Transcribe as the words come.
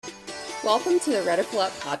Welcome to the Reticle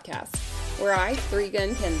Up podcast, where I, Three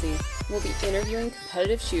Gun Kenzie, will be interviewing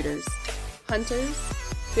competitive shooters, hunters,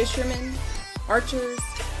 fishermen, archers,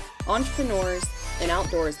 entrepreneurs, and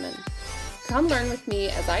outdoorsmen. Come learn with me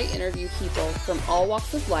as I interview people from all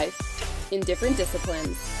walks of life, in different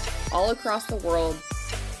disciplines, all across the world,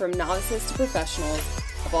 from novices to professionals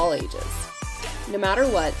of all ages. No matter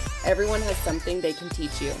what, everyone has something they can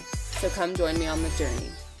teach you, so come join me on the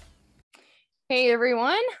journey. Hey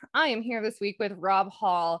everyone, I am here this week with Rob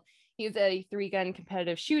Hall. He's a three-gun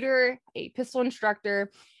competitive shooter, a pistol instructor,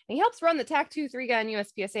 and he helps run the TAC-2 three-gun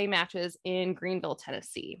USPSA matches in Greenville,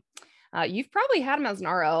 Tennessee. You've probably had him as an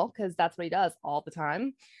RO because that's what he does all the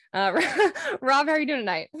time. Rob, how are you doing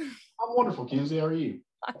tonight? I'm wonderful, Kenzie. How are you?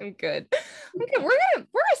 I'm good. Okay, we're gonna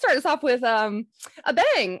start us off with a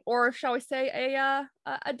bang, or shall we say a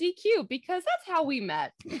DQ, because that's how we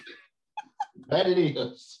met. That it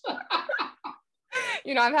is.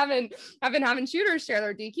 You know, I've been having shooters share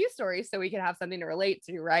their DQ stories so we can have something to relate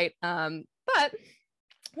to, right? But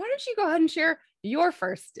why don't you go ahead and share your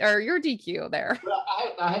first or your DQ there? Well,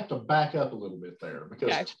 I have to back up a little bit there because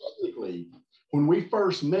technically, when we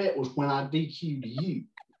first met was when I DQ'd you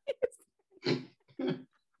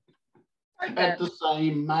at the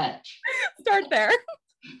same match. Start there.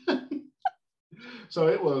 So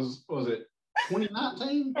it was it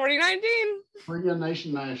 2019? 2019. Three-Gun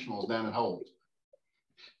Nation Nationals down at Holt.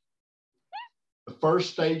 The first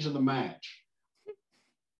stage of the match,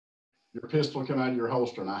 your pistol came out of your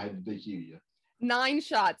holster and I had to DQ you. 9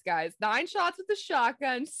 shots, guys. 9 shots with the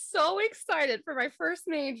shotgun. So excited for my first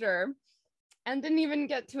major and didn't even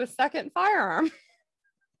get to a second firearm.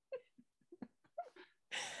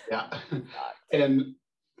 Yeah. And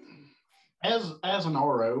as an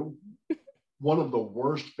RO, one of the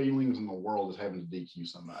worst feelings in the world is having to DQ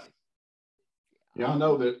somebody. Yeah, I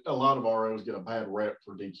know that a lot of ROs get a bad rep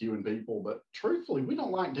for DQing people, but truthfully, we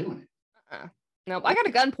don't like doing it. Nope. I got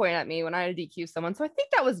a gun pointed at me when I had to DQ someone, so I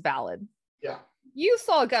think that was valid. Yeah. You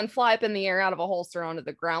saw a gun fly up in the air out of a holster onto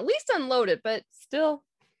the ground. At least unload it, but still.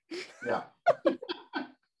 Yeah.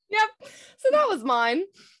 Yep. So that was mine.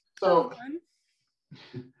 So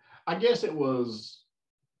I guess it was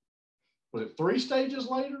it 3 stages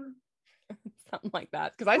later? Something like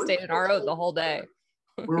that, because I stayed in RO the whole day.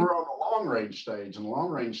 We were on the long range stage, and the long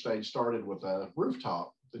range stage started with a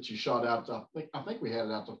rooftop that you shot out to, I think we had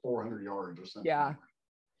it out to 400 yards or something. Yeah.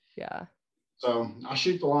 Yeah. So I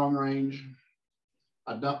shoot the long range.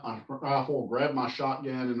 I dump my rifle, grab my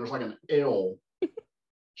shotgun, and there's like an L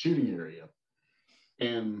shooting area.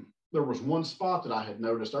 And there was one spot that I had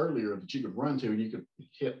noticed earlier that you could run to, and you could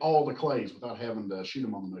hit all the clays without having to shoot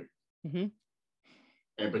them on the move. Mm-hmm.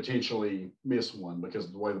 And potentially miss one because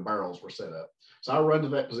of the way the barrels were set up. So I run to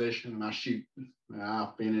that position and I shoot, and I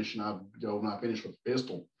finish, and I go and I finish with the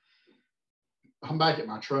pistol. I'm back at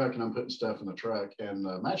my truck and I'm putting stuff in the truck, and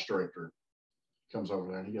the match director comes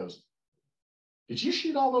over there and he goes, "Did you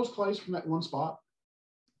shoot all those clays from that one spot?"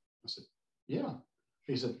 I said, "Yeah."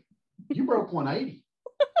 He said, "You broke 180.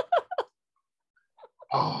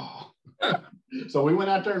 Oh. So we went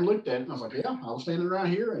out there and looked at it, and I was like, "Yeah, I was standing around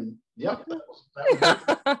here, and yep, that was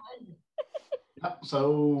yep."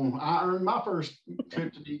 So I earned my first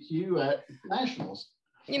trip to DQ at Nationals.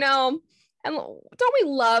 You know, and don't we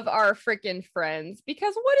love our freaking friends?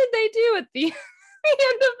 Because what did they do at the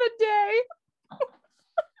end of the day?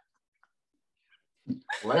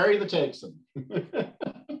 Larry the Texan.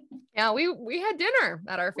 Yeah, we had dinner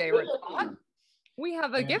at our favorite spot. We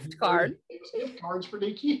have a gift card. It was gift cards for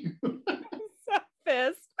DQ. So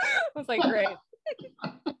pissed. I was like, great.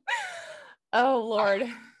 Oh Lord.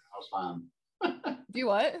 I was fine. Do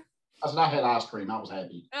what? I said I had ice cream. I was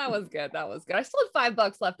happy. That was good. That was good. I still had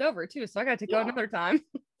 $5 left over too, so I got to go another time.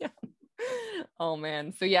 Yeah. Oh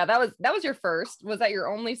man. So yeah, that was your first. Was that your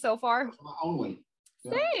only so far? That was my only.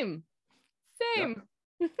 Yeah. Same. Yep.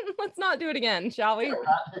 Let's not do it again, shall we?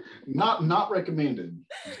 Not recommended.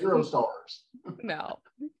 0 stars. No.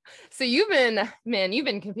 So you've been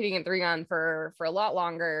competing in three-gun for a lot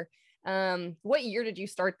longer. What year did you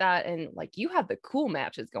start that? And like, you had the cool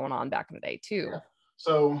matches going on back in the day too. Yeah.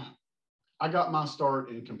 So I got my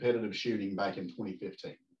start in competitive shooting back in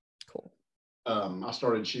 2015. Cool. I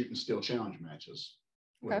started shooting steel challenge matches.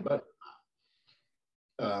 Okay. But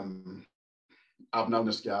I've known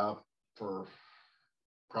this guy for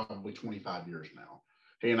probably 25 years now.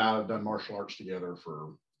 He and I have done martial arts together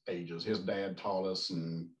for ages. His dad taught us,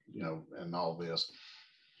 and and all this.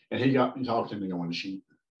 And he talked him to go into shoot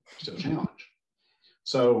steel challenge.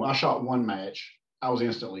 So I shot one match. I was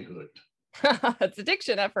instantly hooked. It's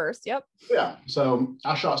addiction at first. Yep. Yeah. So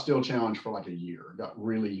I shot steel challenge for like a year. Got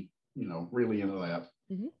really into that.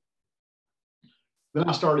 Mm-hmm. Then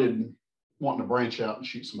I started wanting to branch out and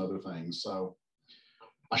shoot some other things. So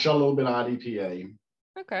I shot a little bit of IDPA.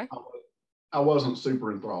 Okay. I wasn't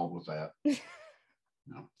super enthralled with that.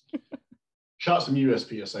 No. Shot some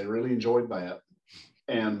USPSA, really enjoyed that.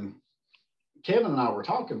 And Kevin and I were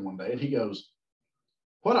talking one day, and he goes,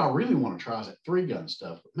 what I really want to try is that 3-gun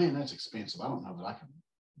stuff. But man, that's expensive. I don't know that I can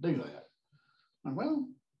do that. I'm well,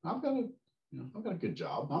 I've got a good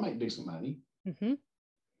job. I make decent money. Mm-hmm.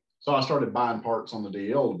 So I started buying parts on the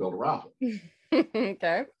DL to build a rifle.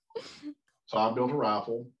 Okay. So I built a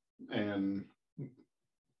rifle and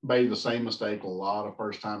made the same mistake a lot of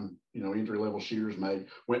first time, entry level shooters made.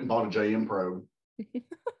 Went and bought a JM Pro.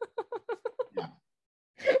 Yeah.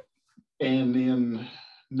 And in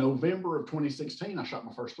November of 2016, I shot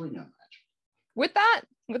my first 3-gun match. With that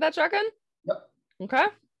shotgun? Yep. Okay.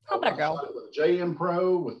 How'd that go? I shot it with a JM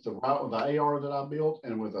Pro, with the AR that I built,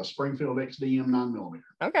 and with a Springfield XDM 9mm.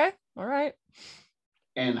 Okay. All right.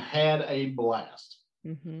 And had a blast.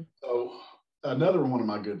 Mm-hmm. So another one of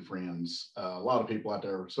my good friends, a lot of people out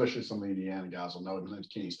there, especially some of the Indiana guys will know him. His name's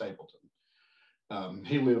Kenny Stapleton.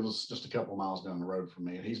 He lives just a couple of miles down the road from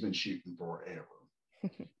me, and he's been shooting forever.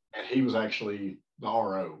 And he was actually the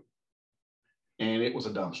RO, and it was a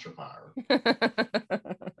dumpster fire.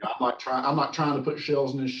 I'm not trying to put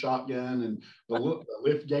shells in this shotgun, and the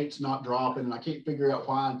lift gate's not dropping, and I can't figure out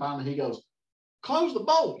why. And finally, he goes, "Close the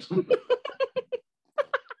bolt." Oh my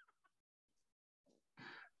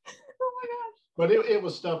gosh! But it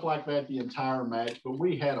was stuff like that the entire match. But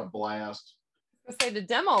we had a blast. I was going to say to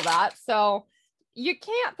demo that, so you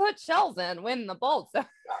can't put shells in when the bolts.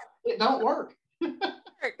 It don't work.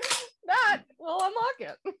 That will unlock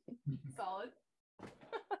it. Solid.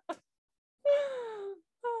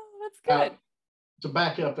 Oh, that's good. To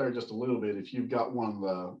back up there just a little bit, if you've got one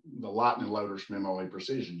of the Lightning loaders from MOA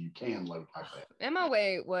Precision, you can load like that.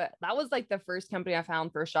 MOA, that was like the first company I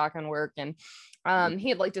found for shotgun work, and he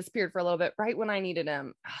had like disappeared for a little bit right when I needed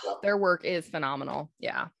him. Their work is phenomenal.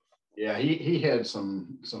 Yeah. Yeah, he had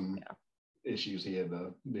some issues he had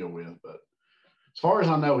to deal with, but as far as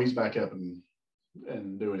I know, he's back up and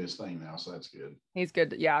doing his thing now, so that's good. He's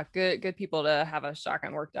good. Yeah, good people to have a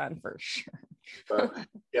shotgun work done for sure. But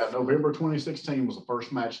yeah, November 2016 was the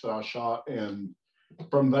first match that I shot, and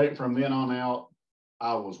from then on out,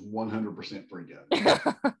 I was 100%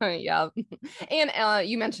 3-gun. Yeah, and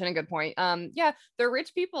you mentioned a good point. Yeah, the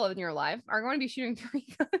rich people in your life are going to be shooting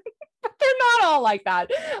 3-gun, but they're not all like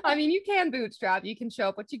that. I mean, you can bootstrap, you can show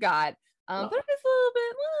up what you got, but it's a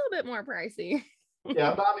little bit more pricey.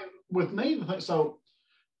 Yeah, but I mean, with me, so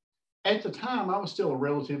at the time, I was still a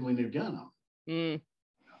relatively new gun owner.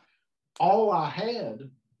 All I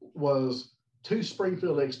had was 2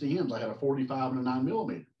 Springfield XDMs. I had a 45 and a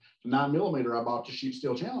 9mm. The 9mm I bought to shoot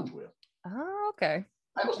Steel Challenge with. Oh, okay.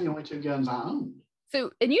 That was the only 2 guns I owned.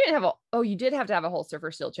 So, and you didn't have you did have to have a holster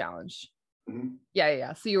for Steel Challenge. Mm-hmm.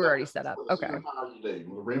 Yeah. So you were already set up. Okay. Center fire you do.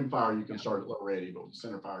 With the rim fire, you can start it low ready, but with the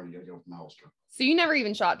center fire, you got to go from the holster. So you never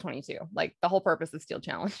even shot 22, like the whole purpose of Steel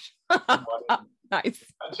Challenge. Nice.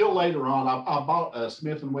 Until later on, I bought a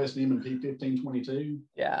Smith & Wesson M&P 1522.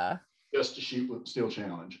 Yeah. Just to shoot with Steel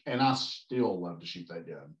Challenge, and I still love to shoot that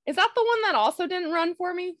gun. Is that the one that also didn't run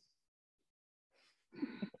for me?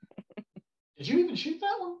 Did you even shoot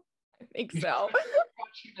that one? I think so.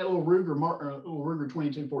 Shoot that little Ruger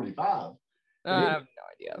 2245. I have no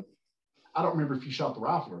idea. I don't remember if you shot the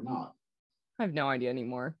rifle or not. I have no idea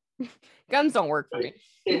anymore. Guns don't work for me.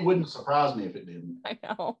 It wouldn't surprise me if it didn't. I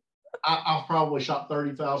know. I've probably shot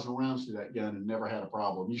 30,000 rounds through that gun and never had a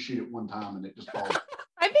problem. You shoot it one time and it just falls.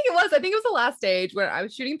 I think it was the last stage when I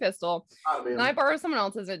was shooting pistol, and I borrowed someone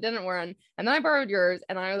else's, it didn't run, and then I borrowed yours,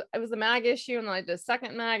 and it was a mag issue, and then I did a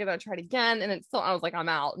second mag, and then I tried again, and I was like, I'm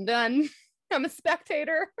out, and then I'm a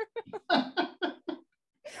spectator.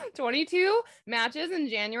 22 matches in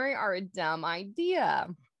January are a dumb idea.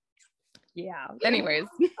 Yeah. Anyways.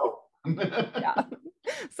 Yeah.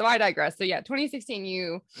 So I digress. So yeah, 2016,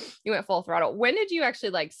 you went full throttle. When did you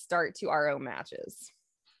actually start to RO matches?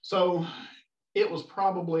 So it was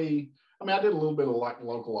probably, I did a little bit of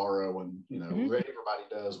local RO, and everybody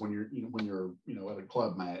does when you're at a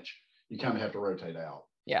club match, you kind of have to rotate out.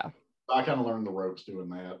 Yeah. So I kind of learned the ropes doing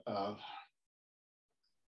that.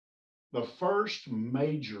 The first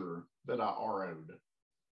major that I RO'd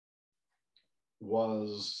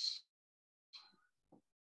was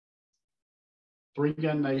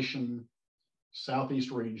 3-Gun Nation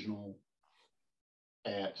Southeast Regional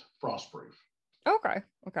at Frostproof. Okay.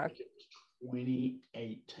 It was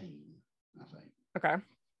 2018, I think. Okay.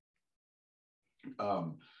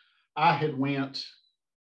 I had went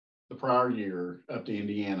the prior year up to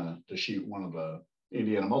Indiana to shoot one of the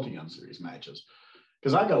Indiana Multi-Gun Series matches.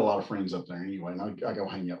 because I got a lot of friends up there anyway, and I go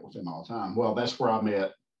hang out with them all the time. Well, that's where I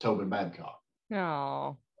met Tobin Babcock.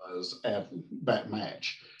 Oh, Was at that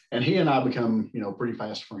match, and he and I become pretty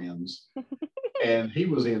fast friends. And he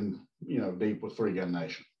was in deep with Three Gun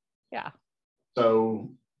Nation. Yeah.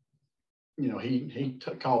 So he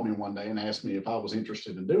called me one day and asked me if I was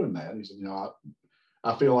interested in doing that. He said,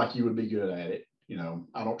 I feel like you would be good at it.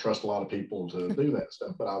 I don't trust a lot of people to do that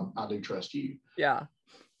stuff, but I do trust you. Yeah.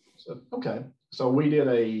 So okay. So we did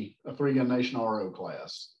a Three Gun Nation RO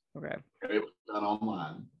class. Okay. It was done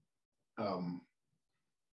online.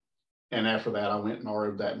 And after that, I went and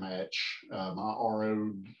RO'd that match. I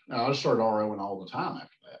just started ROing all the time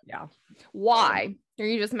after that. Yeah. Why? Are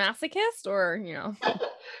you just masochist or,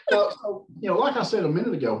 So, like I said a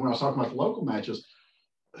minute ago when I was talking about the local matches,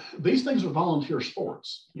 these things are volunteer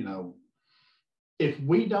sports. If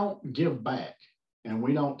we don't give back and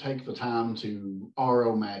we don't take the time to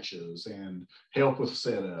RO matches and help with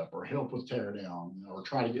setup or help with tear down or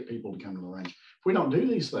try to get people to come to the range, if we don't do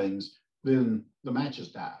these things, then the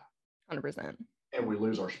matches die. 100%. And we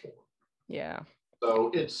lose our sport. Yeah.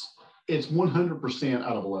 So it's 100%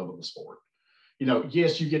 out of love of the sport.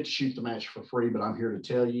 Yes, you get to shoot the match for free, but I'm here to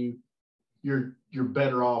tell you, you're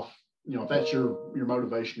better off. If that's your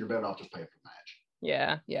motivation, you're better off just paying for the match.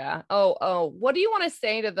 Yeah. Yeah. Oh, what do you want to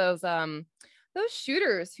say to those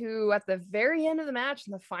shooters who at the very end of the match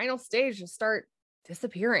in the final stage just start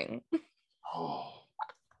disappearing? Oh,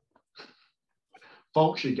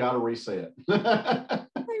 folks, you got to reset. I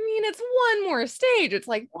mean, it's one more stage. It's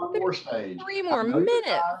like one more stage, 3 more minutes.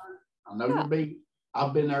 I know you're beat.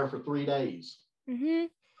 I've been there for 3 days. Mm-hmm.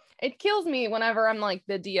 It kills me whenever I'm like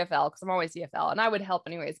the DFL, because I'm always DFL, and I would help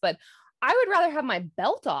anyways. But I would rather have my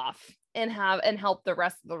belt off and help the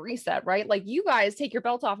rest of the reset, right? Like you guys take your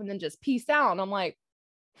belt off and then just peace out. And I'm like,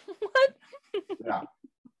 what? Yeah,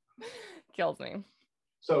 kills me.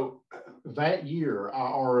 So that year,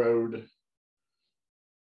 I RO'd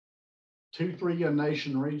 2 Three Gun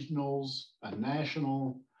Nation regionals, a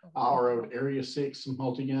national. I RO'd Area 6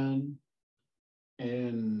 multi-gun,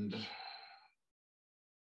 and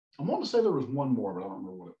I want to say there was one more, but I don't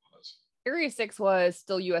remember what it was. Area 6 was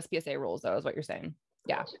still USPSA rules, though, is what you're saying.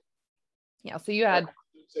 Yeah. Yeah. So you had.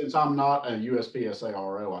 Since I'm not a USPSA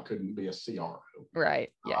RO, I couldn't be a CRO.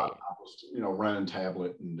 Right. Yeah. I was, running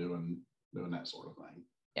tablet and doing that sort of thing.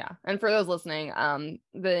 Yeah. And for those listening,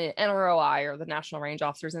 the NROI, or the National Range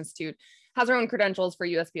Officers Institute, has their own credentials for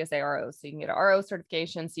USPSA ROs. So you can get an RO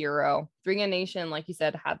certification, CRO. Three Gun Nation, like you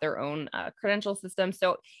said, had their own credential system.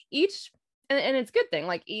 So each, and it's a good thing,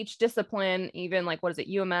 like each discipline, even like, what is it,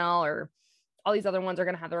 UML or all these other ones, are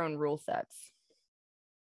going to have their own rule sets.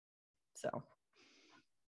 So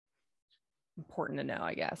important to know,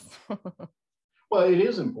 I guess. Well, it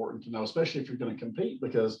is important to know, especially if you're going to compete,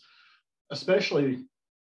 because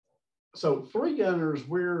so three gunners,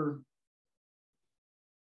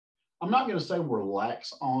 I'm not going to say we're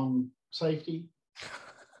lax on safety,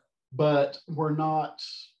 but we're not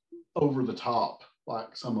over the top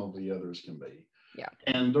like some of the others can be. Yeah.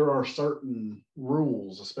 And there are certain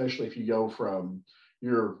rules, especially if you go from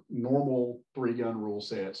your normal 3-gun rule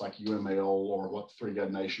sets like UML or what the Three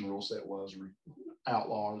Gun Nation rule set was, or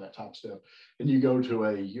outlaw, or that type of stuff, and you go to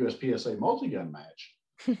a USPSA multi-gun match.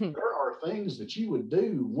 There are things that you would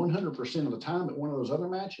do 100% of the time at one of those other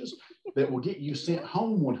matches that will get you sent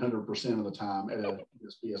home 100% of the time at a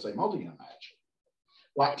USPSA multi-gun match.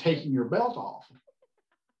 Like taking your belt off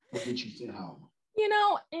will get you sent home.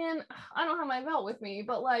 And I don't have my belt with me,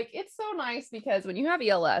 but like, it's so nice because when you have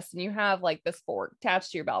ELS and you have like this fork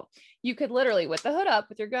attached to your belt, you could literally, with the hood up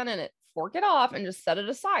with your gun in it, fork it off and just set it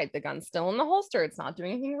aside. The gun's still in the holster. It's not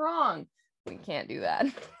doing anything wrong. We can't do that.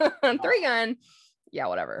 3-gun. Yeah,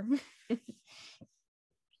 whatever.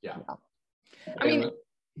 Yeah. I mean,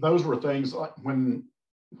 those were things like when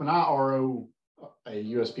I RO a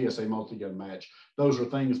USPSA multi-gun match, those are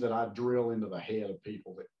things that I drill into the head of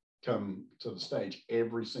people that come to the stage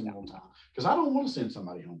every single time, because I don't want to send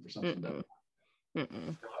somebody home for something. I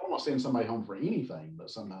don't want to send somebody home for anything,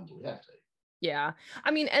 but sometimes we have to. Yeah.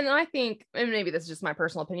 I mean, and I think, and maybe this is just my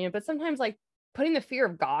personal opinion, but sometimes like putting the fear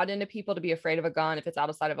of God into people to be afraid of a gun, if it's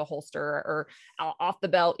outside of a holster or off the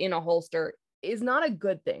belt in a holster, is not a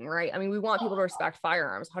good thing, right? I mean, we want people to respect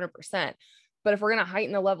firearms 100%, but if we're going to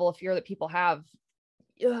heighten the level of fear that people have,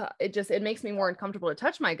 it makes me more uncomfortable to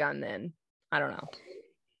touch my gun. Then I don't know.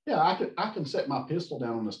 Yeah, I can set my pistol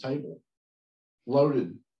down on this table,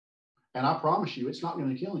 loaded, and I promise you, it's not going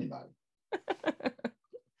to kill anybody.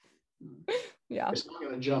 Yeah, it's not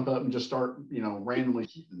going to jump up and just start, randomly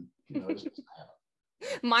shooting. It's just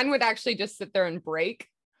mine would actually just sit there and break.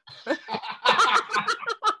 I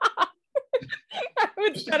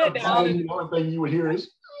shut it down. The only thing you would hear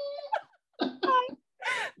is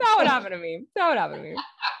that would happen to me. Oh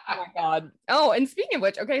my God. Oh, and speaking of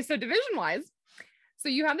which, okay, so division wise, so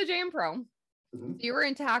you have the JM Pro. Mm-hmm. You were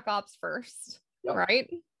in TAC Ops first, right?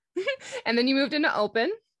 And then you moved into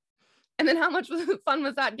open. And then how much fun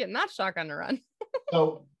was that getting that shotgun to run?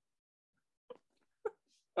 So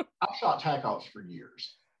I've shot TAC Ops for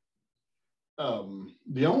years.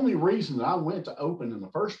 The only reason that I went to open in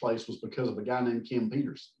the first place was because of a guy named Kim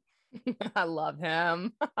Peterson. I love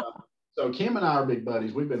him. So Kim and I are big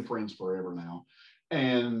buddies. We've been friends forever now.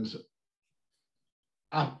 And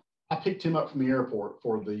I picked him up from the airport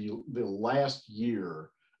for the last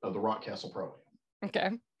year of the Rockcastle Pro-Am.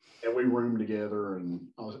 Okay. And we roomed together, and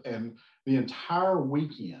the entire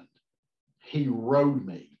weekend he rode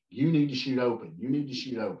me. You need to shoot open. You need to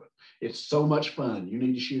shoot open. It's so much fun. You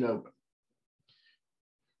need to shoot open.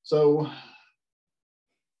 So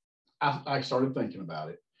I started thinking about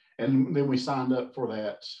it, and then we signed up for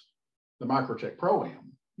the Microtech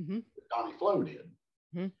Pro-Am. Mm-hmm. Donnie Flo did.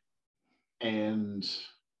 Mm-hmm. And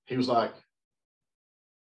he was like,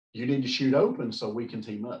 you need to shoot open so we can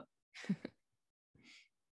team up.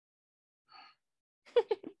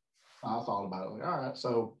 I thought about it. Like, all right.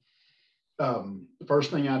 So the first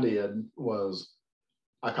thing I did was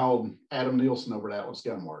I called Adam Nielsen over at Atlas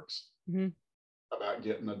Gunworks about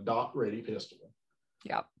getting a dot ready pistol.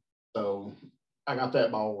 Yep. So I got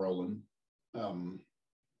that ball rolling. And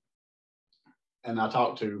I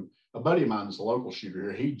talked to a buddy of mine that's a local shooter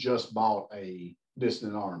here. He just bought a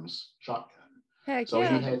Dissonant Arms shotgun. Heck so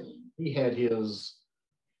yeah. he had his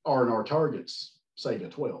R&R Targets Sega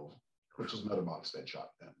 12, which is another box fed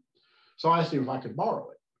shotgun. So I asked him if I could borrow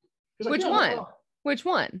it. He's like, Which one? Which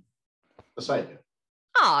one? The Sega.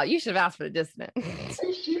 Oh, you should have asked for the Dissonant.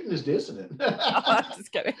 He's shooting his Dissonant. Oh, I'm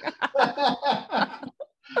just kidding.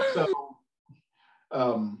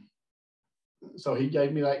 So he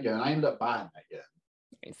gave me that gun. I ended up buying that gun.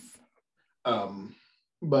 Nice.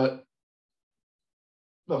 But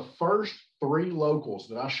the first 3 locals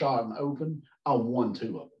that I shot in open, I won 2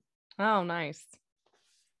 of them. Oh, nice.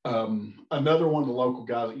 Another one of the local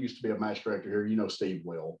guys that used to be a match director here, Steve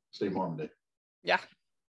Harmondale. Yeah.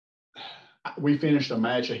 We finished a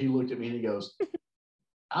match and he looked at me and he goes,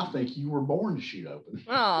 I think you were born to shoot open.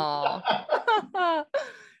 Oh.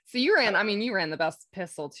 So you ran the best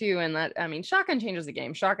pistol too. And shotgun changes the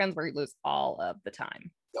game. Shotguns where you lose all of the time.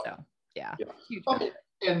 Yep. So yeah. Huge. Okay.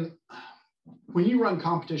 And when you run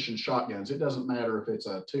competition shotguns, it doesn't matter if it's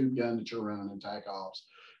a tube gun that you're running in TAC Ops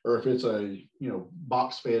or if it's a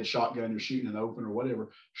box fed shotgun you're shooting in open or whatever.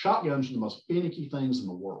 Shotguns are the most finicky things in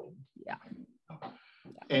the world. Yeah.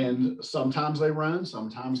 And sometimes they run,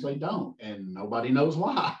 sometimes they don't, and nobody knows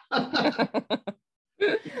why. I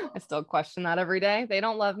still question that every day. They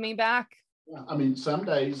don't love me back. Some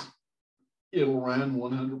days it'll run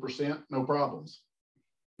 100%, no problems.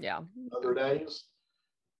 Yeah. Other days,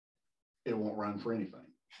 it won't run for anything.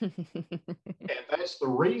 And that's the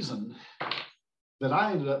reason that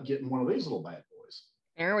I ended up getting one of these little bad boys.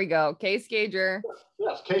 There we go. Case gauger.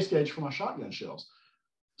 Yes, case gauge for my shotgun shells.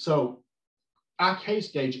 So I case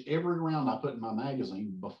gauge every round I put in my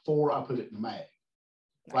magazine before I put it in the mag.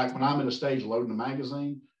 Like when I'm at a stage loading the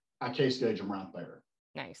magazine, I case gauge them right there.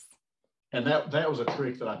 Nice. And that was a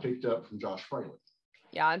trick that I picked up from Josh Fraley.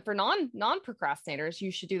 Yeah, and for non-procrastinators,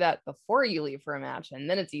 you should do that before you leave for a match, and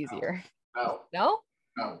then it's easier. No?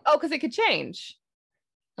 Oh, because it could change.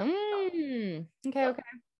 Okay.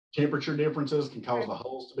 Temperature differences can cause the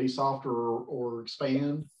holes to be softer or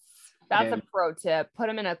expand. That's a pro tip. Put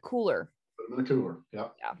them in a cooler. Put them in a cooler.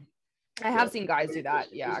 Yep. Yeah. I have seen guys do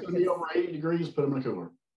that. Yeah. It's going to be over 80 degrees, put them in a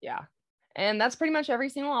cooler. Yeah. And that's pretty much every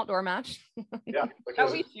single outdoor match. Yeah.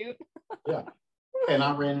 That we shoot. Yeah. And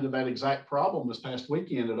I ran into that exact problem this past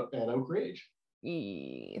weekend at Oak Ridge.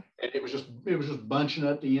 And it was just bunching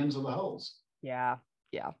up the ends of the holes. Yeah.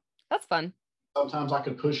 Yeah. That's fun. Sometimes I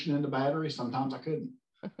could push it into battery. Sometimes I couldn't.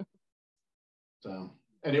 So,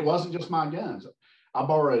 and it wasn't just my guns. I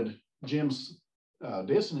borrowed Jim's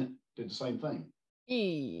Dissonant, did the same thing.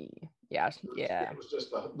 Yeah. It was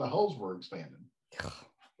just the holes were expanding.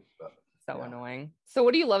 So annoying. So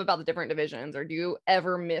what do you love about the different divisions? Or do you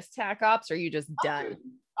ever miss TAC Ops, or are you just done?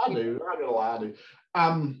 I do. I'm not gonna lie. I do.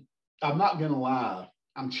 I'm not gonna lie.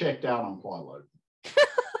 I'm checked out on quad load.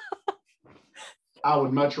 I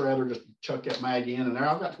would much rather just chuck that mag in, and there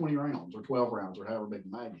I've got 20 rounds or 12 rounds or however big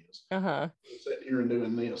the mag is. I'm sitting here and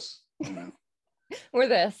doing this. Or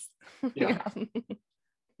this. Yeah.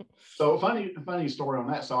 So funny story on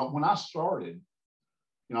that. So when I started,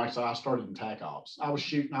 I started in TAC Ops. I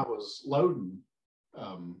was loading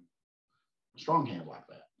strong hand like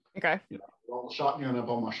that. Okay. Roll the shotgun up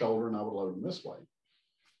on my shoulder and I would load them this way.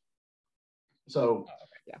 So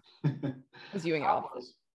yeah, was viewing it all.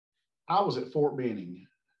 I was at Fort Benning.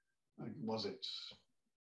 Was it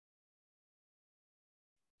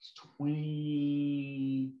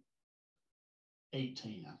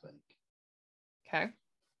 2018, I think. Okay.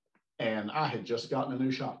 And I had just gotten a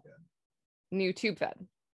new shotgun. New tube fed.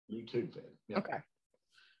 New tube fed. Yeah. Okay.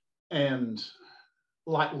 And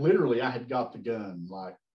like literally, I had got the gun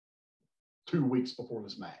like 2 weeks before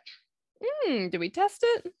this match. Did we test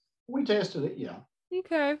it? We tested it, yeah.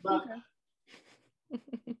 Okay. But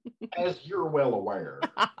as you're well aware,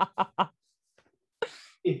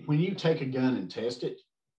 when you take a gun and test it,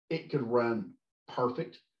 it could run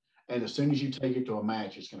perfect. And as soon as you take it to a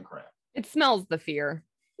match, it's going to crap. It smells the fear.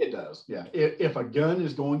 It does, yeah. If a gun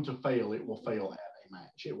is going to fail, it will fail at a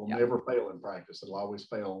match. It will never fail in practice. It'll always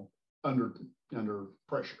fail under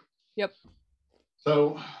pressure. Yep.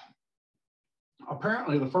 So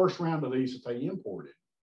apparently the first round of these that they imported,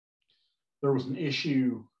 there was an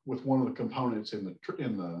issue with one of the components in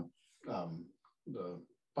the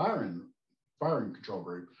firing control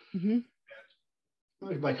group. Mm-hmm.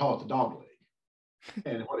 They call it the dog leg.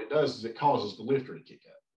 And what it does is it causes the lifter to kick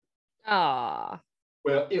up. Ah.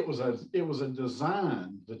 Well, it was a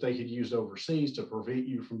design that they had used overseas to prevent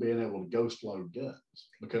you from being able to ghost load guns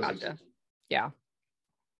because gotcha. Yeah.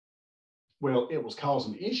 Well, it was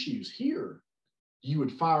causing issues here. You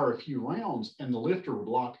would fire a few rounds and the lifter would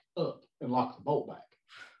lock up and lock the bolt back.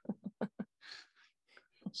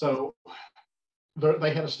 So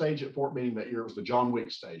they had a stage at Fort Benning that year. It was the John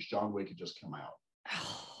Wick stage. John Wick had just come out.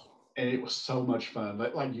 And it was so much fun.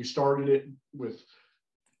 Like you started it with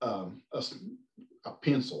a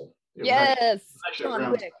pencil. Yes,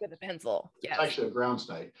 John Wick with a pencil. Yes. It's actually a ground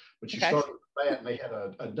state. But you started with that, and they had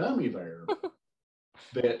a dummy there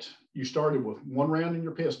that you started with one round in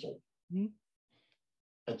your pistol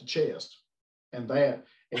at the chest, and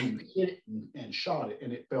you hit it and shot it,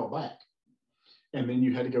 and it fell back. And then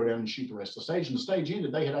you had to go down and shoot the rest of the stage. And the stage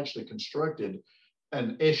ended, they had actually constructed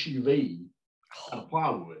an SUV out of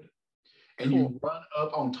plywood. And you run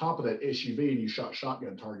up on top of that SUV and you shot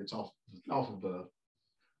shotgun targets off of the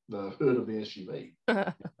hood of the SUV.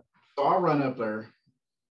 So I run up there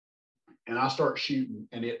and I start shooting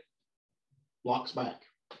and it locks back.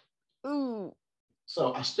 Ooh.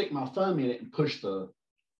 So I stick my thumb in it and push the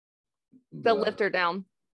lifter down.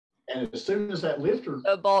 And as soon as that lifter,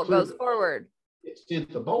 the bolt goes forward. It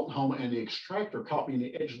sent the bolt home and the extractor caught me in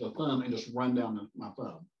the edge of the thumb and just run down my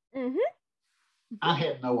thumb. Mm-hmm. I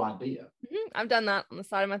had no idea. I've done that on the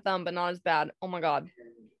side of my thumb, but not as bad. Oh my God.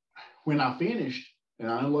 When I finished and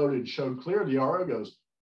I unloaded, showed clear, the RO goes,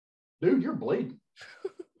 dude, you're bleeding.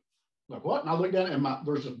 Like, what? And I looked down and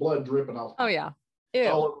there's just blood dripping off. Oh, yeah. It's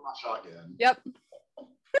all over my shotgun. Yep.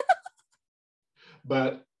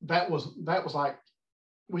 But that was like,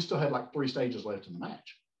 we still had like 3 stages left in the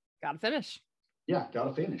match. Got to finish. Yeah, got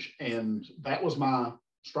to finish. And that was my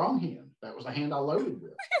strong hand. That was the hand I loaded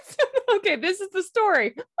with. Okay, this is the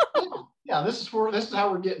story. Yeah, this is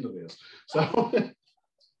how we're getting to this.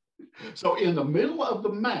 So in the middle of the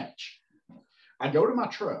match, I go to my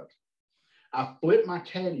truck. I flip my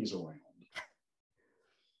caddies around.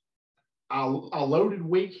 I loaded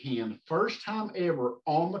weak hand, first time ever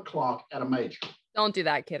on the clock at a major. Don't do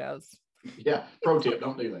that, kiddos. Yeah, pro tip,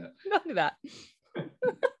 don't do that. Don't do that.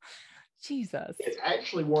 Jesus. It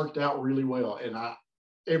actually worked out really well. And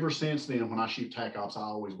ever since then, when I shoot TAC Ops, I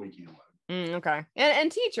always weekend load. Okay.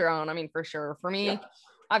 And teach your own. I mean, for sure. For me,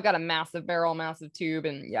 I've got a massive barrel, massive tube,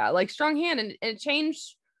 and like strong hand. And it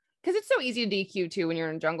changed because it's so easy to DQ too when you're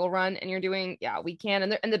in a jungle run and you're doing,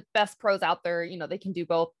 weekend. And the best pros out there, they can do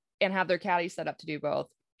both and have their caddies set up to do both.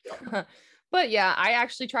 Yeah. But yeah, I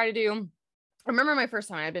actually try to do. I remember my first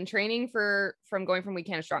time. I'd been training from going from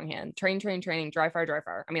weekend to strong hand, training, dry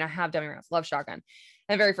fire. I mean, I have dummy rounds, love shotgun.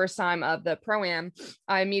 And the very first time of the pro-am,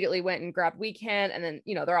 I immediately went and grabbed weekend and then,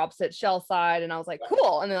 they're opposite shell side. And I was like,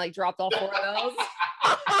 cool. And then like dropped all 4 of those.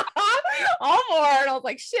 All 4. And I was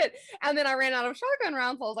like, shit. And then I ran out of shotgun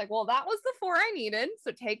rounds. So I was like, well, that was the 4 I needed.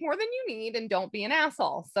 So take more than you need and don't be an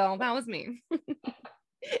asshole. So that was me.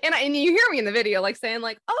 And you hear me in the video, like saying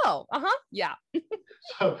like, oh, yeah.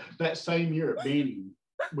 So that same year at Benning,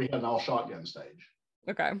 we had an all shotgun stage.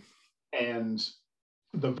 Okay. And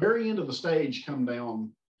the very end of the stage come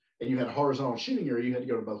down and you had a horizontal shooting area, you had to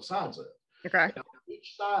go to both sides of it. Okay. And on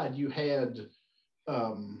each side you had,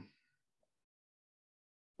 I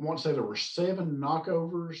want to say there were 7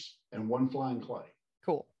 knockovers and 1 flying clay.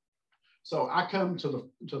 Cool. So I come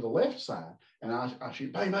to the left side and I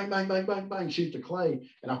shoot bang, bang, bang, bang, bang, bang, shoot the clay,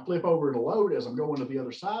 and I flip over to load as I'm going to the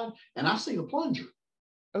other side, and I see the plunger.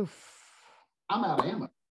 Oof. I'm out of ammo.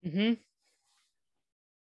 Mm-hmm.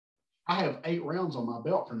 I have 8 rounds on my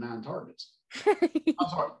belt for 9 targets.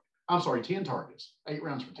 I'm sorry, 10 targets. 8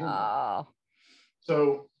 rounds for 10 targets.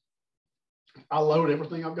 So I load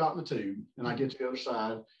everything I've got in the tube, and I get to the other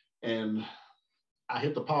side, and I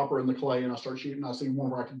hit the popper in the clay, and I start shooting. I see one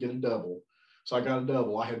where I could get a double. So I got a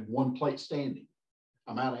double. I had 1 plate standing.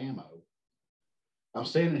 I'm out of ammo. I'm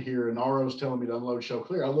standing here, and RO's telling me to unload, show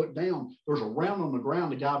clear. I look down. There's a round on the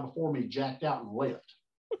ground. The guy before me jacked out and left.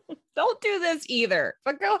 Don't do this either,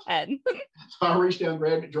 but go ahead. So I reached down,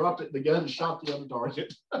 grabbed it, dropped it in the gun, and shot the other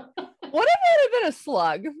target. What if it had been a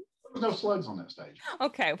slug? There was no slugs on that stage.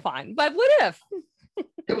 Okay, fine. But what if?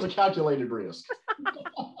 It was a calculated risk.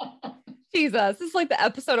 Jesus, this is like the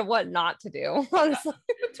episode of what not to do, honestly,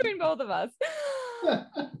 between both of us.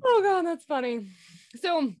 Oh, God, that's funny.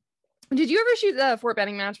 So, did you ever shoot the Fort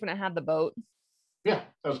Benning match when it had the boat? Yeah,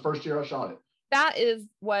 that was the first year I shot it. That is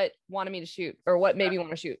what wanted me to shoot, or what made me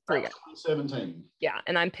want to shoot 2017. Yeah,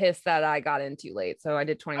 and I'm pissed that I got in too late. So I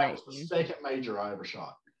did 2019. That was the second major I ever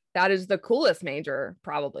shot. That is the coolest major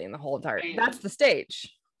probably in the whole entire. That's the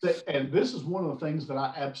stage. And this is one of the things that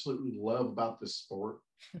I absolutely love about this sport.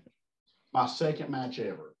 My second match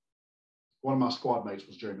ever, one of my squad mates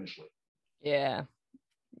was Jerry Mishley. Yeah.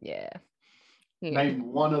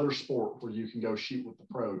 Name one other sport where you can go shoot with the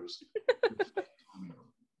pros.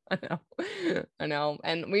 I know.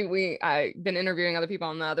 And I've been interviewing other people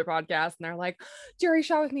on the other podcast, and they're like, Jerry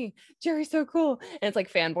shot with me. Jerry's so cool. And it's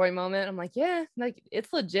like fanboy moment. I'm like, yeah, like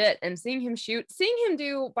it's legit. And seeing him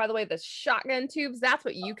do, by the way, the shotgun tubes, that's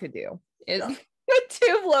what you could do is the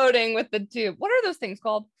tube loading with the tube. What are those things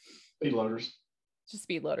called? Speed loaders. Just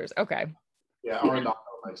speed loaders. Okay. Yeah, Arendano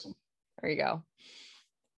makes them. There you go.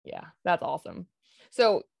 Yeah, that's awesome.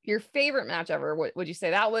 So your favorite match ever, what would you say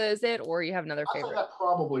that was it, or you have another favorite? That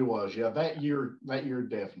probably was. Yeah, that year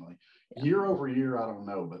definitely. Yeah. Year over year, I don't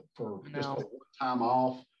know, but for just a time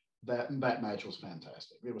off, that match was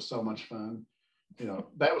fantastic. It was so much fun. You know,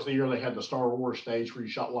 that was the year they had the Star Wars stage where you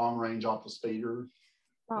shot long range off the speeder.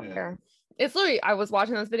 Okay. It's literally, I was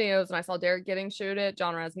watching those videos and I saw Derek Getting shoot it,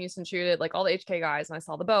 John Rasmussen shoot it, like all the HK guys, and I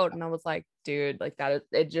saw the boat and I was like, dude, like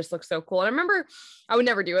it just looks so cool. And I remember, I would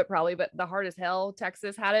never do it probably, but the Hard as Hell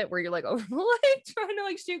Texas had it where you're like over the lake trying to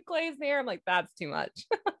like shoot clays in the air. I'm like, that's too much.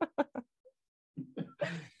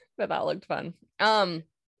 But that looked fun.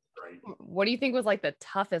 What do you think was like the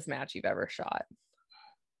toughest match you've ever shot?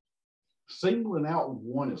 Singling out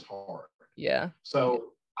one is hard. Yeah.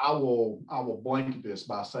 So I will blanket this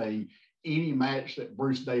by saying any match that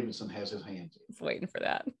Bruce Davidson has his hands in. Just waiting for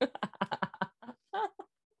that.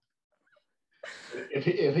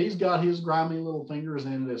 if he's got his grimy little fingers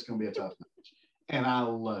in it, it's going to be a tough match. And I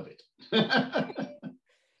love it.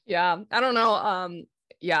 Yeah. I don't know.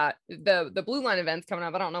 Yeah, the Blue Line event's coming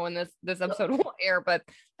up. I don't know when this episode will air, but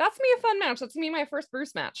that's gonna be a fun match. That's gonna be my first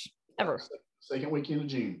Bruce match ever. Second weekend of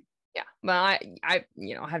June. Yeah, but I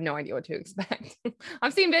have no idea what to expect.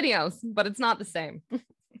 I've seen videos, but it's not the same.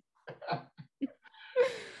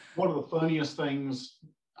 One of the funniest things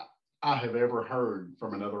I have ever heard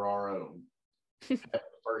from another RO at the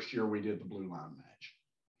first year we did the Blue Line match.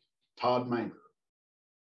 Todd Manger.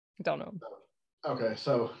 Don't know. Okay,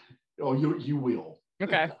 so you will.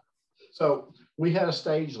 Okay. So we had a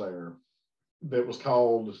stage there that was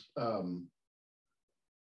called the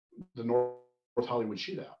North Hollywood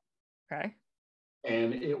Shootout. Okay.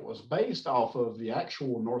 And it was based off of the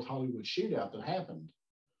actual North Hollywood Shootout that happened,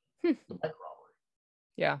 the bank robbery.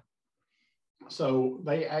 Yeah. So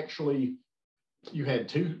they actually, you had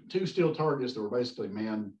two steel targets that were basically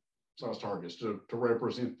man-sized targets to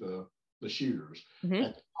represent the shooters at the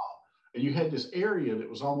top. And you had this area that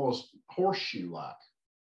was almost horseshoe-like.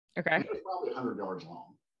 Okay. It was probably 100 yards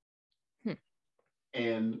long.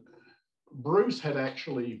 And Bruce had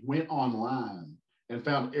actually went online and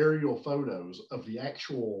found aerial photos of the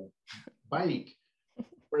actual bank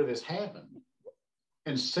where this happened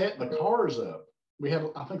and set the cars up. We had,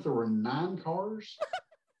 I think there were 9 cars.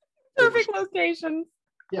 Perfect location.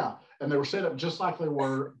 Yeah. And they were set up just like they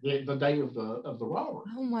were the day of the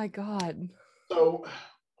robbery. Oh my God. So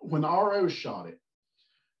when the ROs shot it,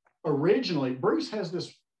 originally, Bruce has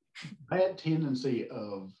this bad tendency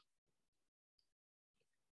of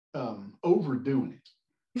overdoing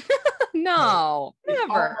it. No,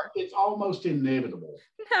 never. It's almost inevitable.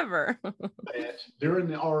 Never. That during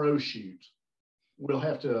the RO shoot, we'll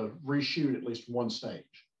have to reshoot at least one stage.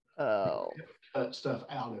 Oh. Cut stuff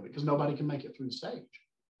out of it because nobody can make it through the stage.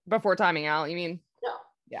 Before timing out, you mean? Yeah.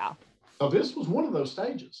 Yeah. So this was one of those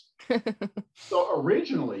stages. So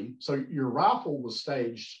originally, your rifle was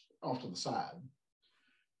staged off to the side.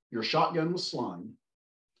 Your shotgun was slung.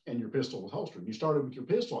 and your pistol was holstered. You started with your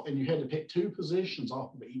pistol, and you had to pick 2 positions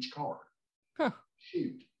off of each card. Huh.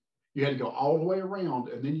 Shoot. You had to go all the way around,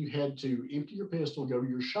 and then you had to empty your pistol, go to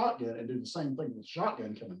your shotgun, and do the same thing with the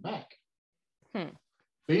shotgun coming back.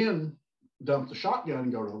 Then dump the shotgun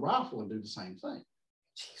and go to the rifle and do the same thing.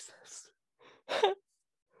 Jesus.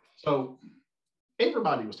 So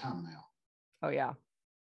everybody was timing out. Oh, yeah.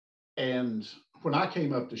 And when I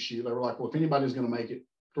came up to shoot, they were like, well, if anybody's going to make it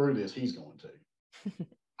through this, he's going to.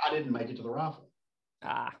 I didn't make it to the rifle.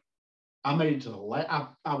 I made it to the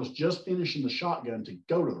I was just finishing the shotgun to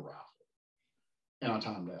go to the rifle, and I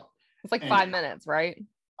timed out. It's like 5 minutes, right?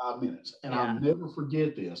 5 minutes. And I'll never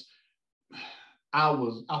forget this. I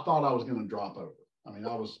thought I was going to drop over. I mean,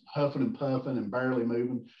 I was huffing and puffing and barely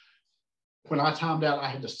moving. When I timed out, I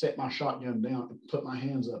had to set my shotgun down and put my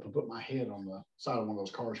hands up and put my head on the side of one of those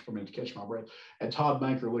cars for me to catch my breath. And Todd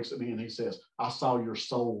Banker looks at me and he says, I saw your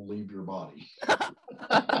soul leave your body.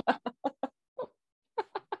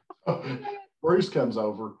 Bruce comes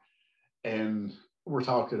over and we're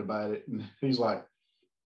talking about it. And he's like,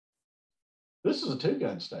 this is a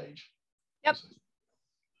 2-gun stage. Yep. Said,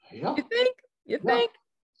 yeah. You think?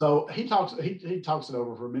 So he talks it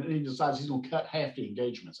over for a minute. And he decides he's going to cut half the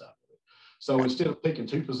engagements out of it. So instead of picking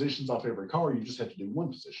 2 positions off every car, you just have to do 1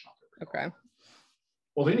 position off every car.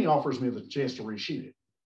 Well, then he offers me the chance to reshoot it.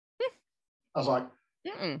 I was like,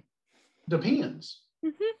 depends.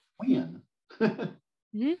 When?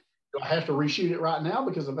 Do I have to reshoot it right now?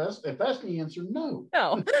 Because if that's the answer, no.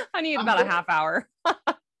 No, I need about a half hour.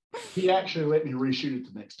 He actually let me reshoot it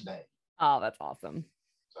the next day. Oh, that's awesome.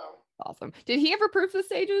 So awesome. Did he ever proof the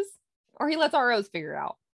stages, or he lets ROs figure it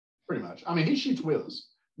out? Pretty much. I mean, he shoots with us,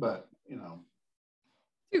 but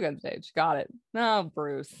 2-gun stage. Got it. No,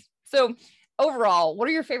 Bruce. So overall, what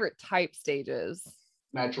are your favorite type stages?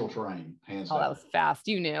 Natural terrain, hands down. Oh, that was fast.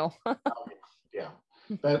 You knew. Yeah,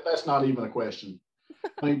 that's not even a question.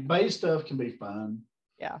 I mean, base stuff can be fun.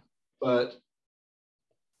 Yeah. But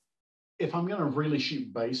if I'm going to really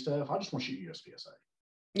shoot base stuff, I just want to shoot USPSA.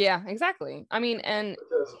 Yeah, exactly. I mean, and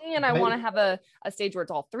I want to have a stage where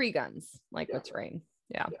it's all 3 guns, like with terrain.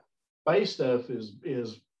 Yeah. Base stuff is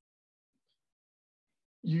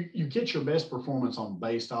you get your best performance on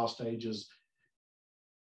base style stages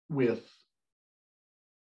with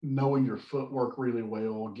knowing your footwork really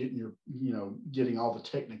well, getting all the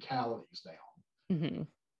technicalities down.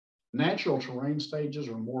 Natural terrain stages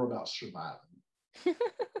are more about surviving.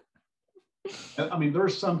 I mean,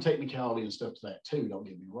 there's some technicality and stuff to that too, don't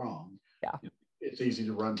get me wrong. Yeah. It's easy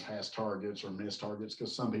to run past targets or miss targets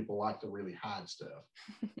because some people like to really hide stuff.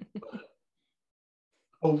 But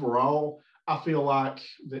overall, I feel like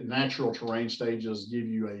that natural terrain stages give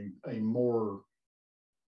you a more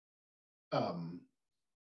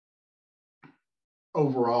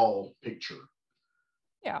overall picture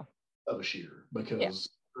of a shooter, because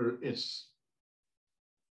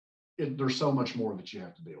there's so much more that you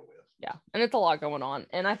have to deal with. Yeah, and it's a lot going on,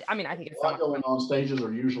 and I think it's a lot going on. Stages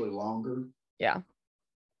are usually longer. Yeah,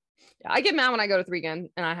 I get mad when I go to 3-gun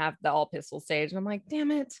and I have the all pistol stage, and I'm like, damn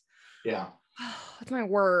it. Yeah, it's my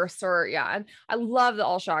worst. Or I love the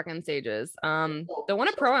all shotgun stages. The one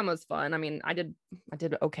at Pro-Am was fun. I mean, I did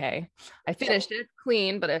okay. I finished it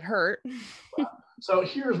clean, but it hurt. So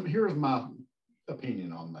here's my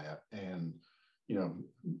opinion on that, and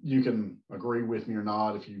you can agree with me or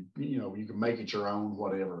not. If you can make it your own,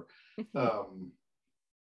 whatever.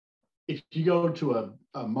 If you go to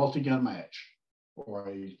a multi-gun match or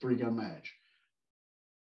a 3-gun match,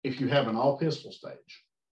 if you have an all pistol stage,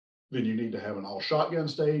 then you need to have an all shotgun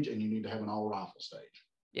stage and you need to have an all rifle stage.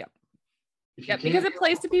 Because it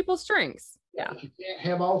plays to people's strengths. Yeah. If you can't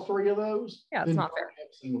have all 3 of those, it's not fair. Have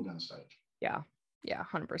a single gun stage. Yeah.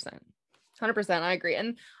 100%. 100%. I agree.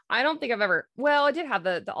 And I don't think I've ever, I did have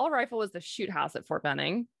the all rifle was the shoot house at Fort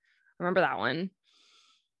Benning. Remember that one?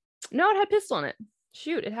 No, it had pistol in it.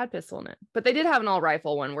 Shoot, it had pistol in it. But they did have an all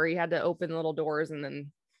rifle one where you had to open the little doors and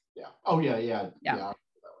then. Yeah. Oh, yeah.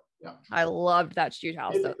 I loved that shoot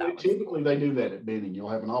house. Typically, they do that at Benning. You'll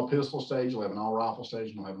have an all pistol stage, you'll have an all rifle stage,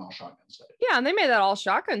 and you'll have an all shotgun stage. Yeah, and they made that all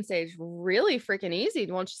shotgun stage really freaking easy,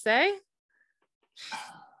 won't you say?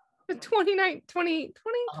 2019.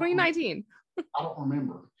 I don't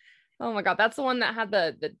remember. Oh my God, that's the one that had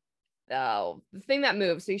the thing that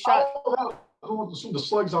moved. So you shot the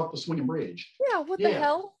slugs off the swinging bridge. Yeah, what the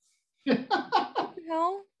hell? What the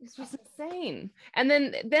hell? It's just insane. And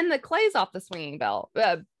then the clay's off the swinging belt.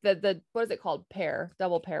 The what is it called?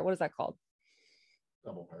 Double pair. What is that called?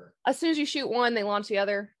 Double pair. As soon as you shoot one, they launch the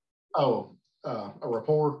other. Oh, a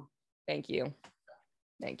rapport. Thank you.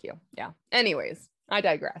 Yeah. Anyways, I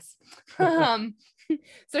digress.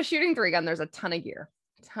 So shooting 3-gun, there's a ton of gear.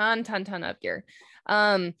 ton of gear.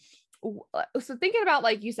 So thinking about,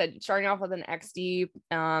 like you said, starting off with an XD,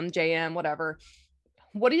 JM, whatever.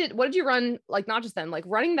 What did you run, like, not just then, like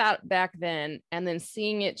running that back then and then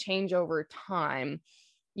seeing it change over time?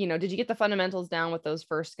 Did you get the fundamentals down with those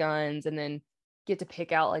first guns and then get to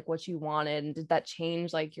pick out like what you wanted? And did that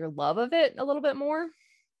change like your love of it a little bit more?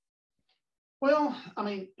 Well, I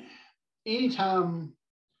mean, anytime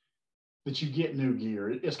that you get new gear,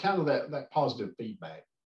 it's kind of that positive feedback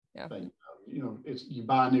thing. It's, you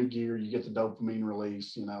buy new gear, you get the dopamine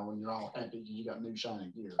release, and you're all happy you got new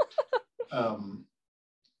shiny gear.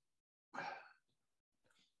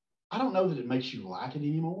 I don't know that it makes you like it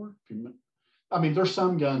anymore. I mean, there's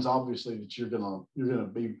some guns obviously that you're gonna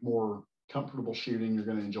be more comfortable shooting. You're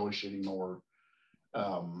gonna enjoy shooting more.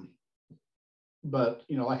 But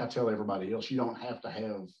like I tell everybody else, you don't have to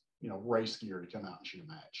have race gear to come out and shoot a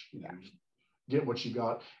match. Just get what you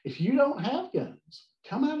got. If you don't have guns,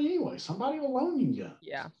 come out anyway. Somebody will loan you guns.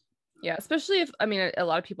 Yeah. Especially if, I mean, a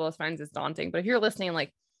lot of people find this daunting, but if you're listening,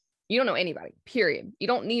 like, you don't know anybody, period. You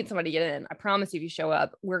don't need somebody to get in. I promise you, if you show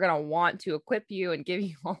up, we're going to want to equip you and give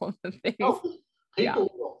you all of the things. Oh, people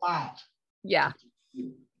will fight. Yeah.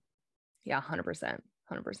 Yeah. 100%.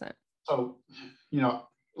 So,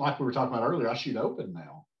 like we were talking about earlier, I shoot open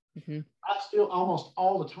now. Mm-hmm. I still, almost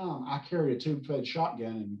all the time, I carry a tube-fed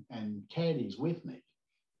shotgun and caddies with me.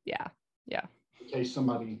 Yeah. In case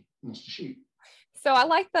somebody wants to shoot. So I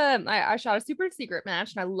like I shot a super secret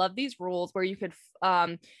match, and I love these rules where you could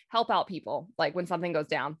help out people, like when something goes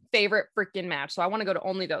down. Favorite freaking match. So I want to go to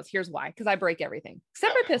only those. Here's why: because I break everything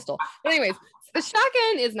except my pistol. But anyways, the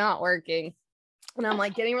shotgun is not working, and I'm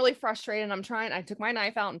like getting really frustrated. I took my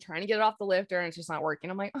knife out and trying to get it off the lifter, and it's just not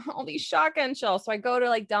working. I'm like, all these shotgun shells. So I go to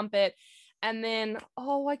like dump it, and then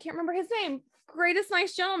I can't remember his name. Greatest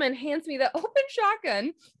nice gentleman hands me the open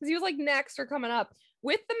shotgun because he was like next or coming up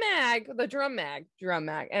with the mag, the drum mag.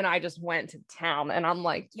 And I just went to town, and I'm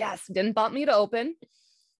like, yes, didn't bump me to open.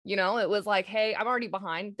 It was like, hey, I'm already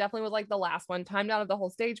behind. Definitely was like the last one, timed out of the whole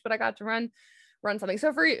stage, but I got to run something.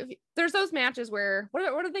 So there's those matches where, what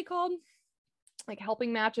are they called? Like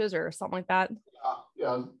helping matches or something like that.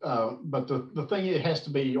 But the thing, it has to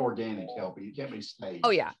be organic helping. It can't be staged. Oh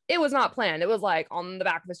yeah, it was not planned. It was like on the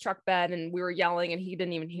back of his truck bed, and we were yelling, and he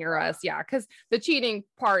didn't even hear us. Yeah, because the cheating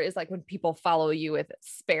part is like when people follow you with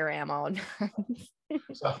spare ammo.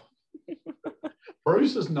 So,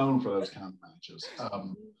 Bruce is known for those kind of matches.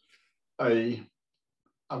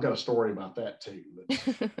 I've got a story about that too.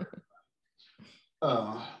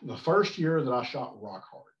 The first year that I shot Rock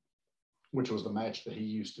Hard, which was the match that he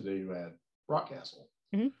used to do at Rock Castle.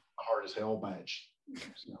 Mm-hmm. A hard as hell match,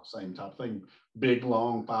 same type of thing. Big,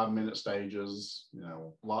 long 5-minute stages,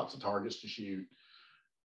 lots of targets to shoot.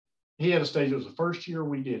 He had a stage. It was the first year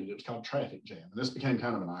we did it. It was called Traffic Jam. And this became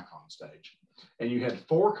kind of an icon stage. And you had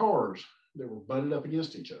 4 cars that were butted up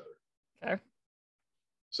against each other. Okay.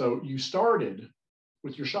 So you started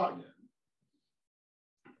with your shotgun.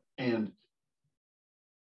 And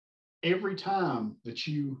every time that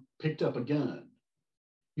you picked up a gun,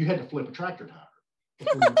 you had to flip a tractor tire.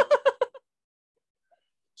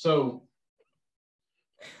 So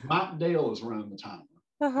Mike Dale is running the timer.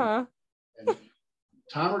 Uh-huh. And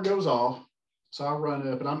timer goes off. So I run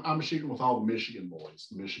up, and I'm shooting with all the Michigan boys,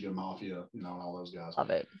 the Michigan Mafia, and all those guys. Love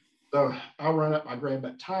it. So I run up, I grab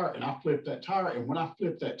that tire, and I flip that tire. And when I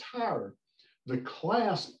flipped that tire, the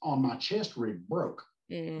clasp on my chest rig broke.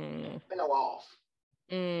 It fell off.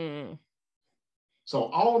 So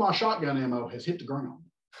all of my shotgun ammo has hit the ground.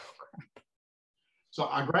 So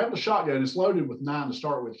I grabbed the shotgun. It's loaded with 9 to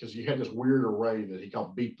start with because you had this weird array that he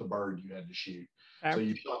called Beat the Bird you had to shoot. Okay. So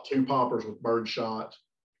you shot 2 poppers with bird shot.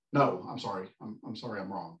 No, I'm sorry. I'm sorry, I'm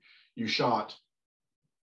wrong. You shot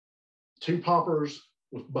 2 poppers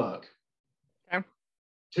with buck, okay.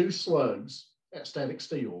 2 slugs at static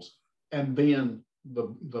steels, and then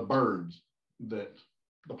the birds that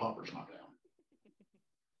the poppers knocked down.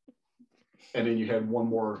 And then you had 1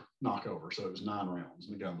 more knockover. So it was 9 rounds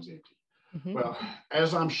and the gun was empty. Mm-hmm. Well,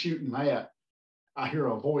 as I'm shooting that, I hear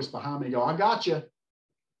a voice behind me go, I got you.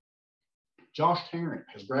 Josh Tarrant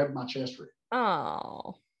has grabbed my chest rig.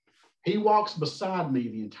 Oh. He walks beside me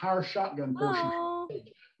the entire shotgun portion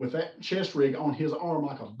with that chest rig on his arm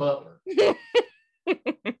like a butler. Do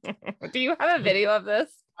you have a video of this?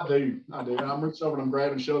 I do. And I'm reaching over and I'm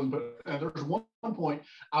grabbing shells. But there's one point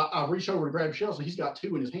I reach over to grab shells, and he's got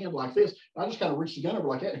 2 in his hand like this. I just kind of reached the gun over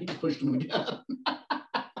like that, and he just pushed him in the gun.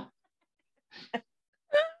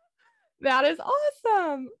 That is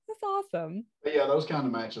awesome. That's awesome. But yeah, those kind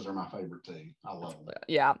of matches are my favorite too. I love them.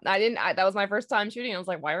 Yeah, that was my first time shooting. I was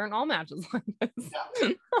like, why aren't all matches like this? Yeah.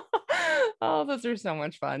 Oh, those are so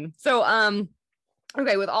much fun. So,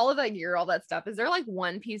 okay, with all of that gear, all that stuff, is there like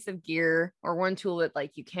one piece of gear or one tool that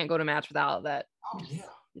like you can't go to match without that? Oh yeah,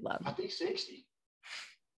 You love? I think 60.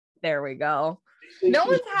 There we go. 60 No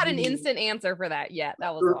one's had an legal. instant answer for that yet.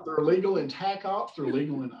 That was awesome. They're legal in tac ops. They're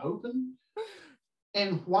legal in open.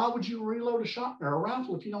 And why would you reload a shotgun or a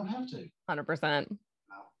rifle if you don't have to? 100%.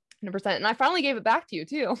 100%. And I finally gave it back to you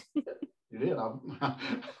too. You did.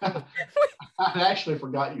 I actually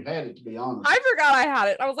forgot you had it, to be honest. I forgot I had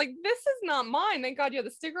it. I was like, this is not mine. Thank God you had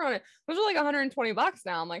the sticker on it. Those are like $120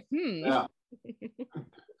 now. I'm like, Yeah.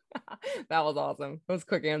 That was awesome. That was a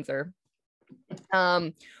quick answer.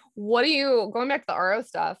 What do you, going back to the RO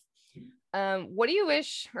stuff, what do you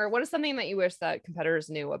wish, or what is something that you wish that competitors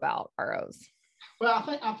knew about ROs? Well,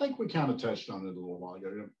 I think we kind of touched on it a little while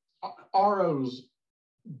ago. ROs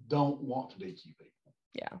don't want to DQ people.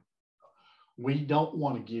 Yeah. We don't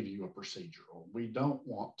want to give you a procedural. We don't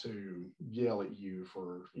want to yell at you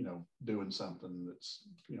for, doing something that's,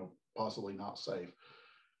 possibly not safe.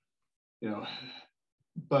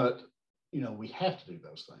 But, we have to do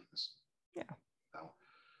those things. Yeah.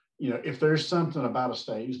 If there's something about a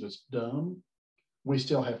stage that's dumb, we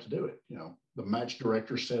still have to do it. The match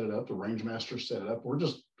director set it up, the range master set it up. We're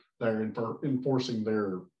just there enforcing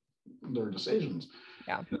their decisions.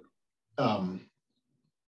 Yeah.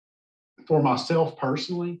 For myself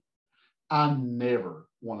personally, I never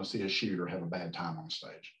want to see a shooter have a bad time on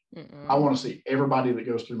stage. Mm-mm. I want to see everybody that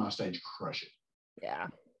goes through my stage crush it. Yeah.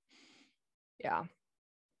 Yeah.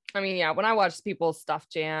 I mean, yeah, when I watch people stuff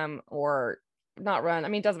jam or not run, I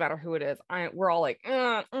mean, it doesn't matter who it is. We're all like,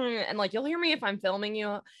 and like, you'll hear me if I'm filming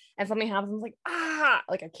you and something happens, I'm like,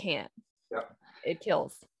 like I can't. Yeah. It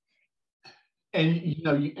kills. And,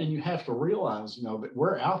 you have to realize, that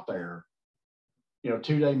we're out there,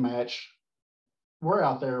 2-day match. We're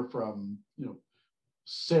out there from,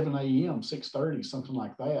 7 a.m., 6:30, something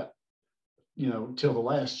like that, till the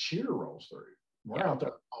last shooter rolls through. We're out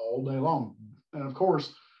there all day long. And of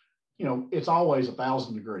course, it's always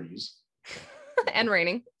 1,000 degrees. And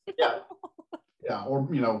raining. Yeah. Yeah. Or,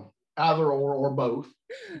 either or both.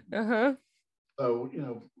 Uh-huh.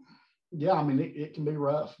 So, yeah, I mean, it can be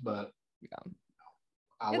rough, but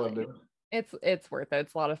I love doing it. It's worth it.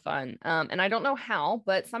 It's a lot of fun. And I don't know how,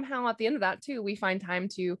 but somehow at the end of that too, we find time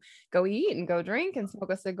to go eat and go drink and smoke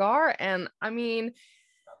a cigar. And I mean,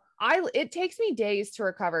 it takes me days to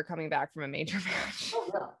recover coming back from a major match.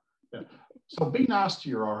 Oh, yeah. So be nice to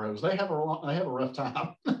your ROs. They have a rough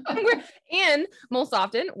time. And most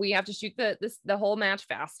often we have to shoot the whole match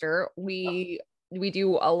faster. We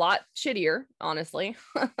do a lot shittier, honestly.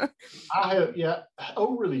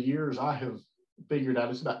 Over the years, I have figured out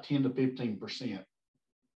it's about 10 to 15%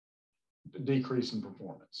 decrease in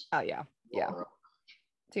performance. Oh yeah.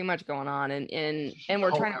 Too much going on, and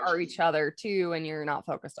we're trying to RO each other too, and you're not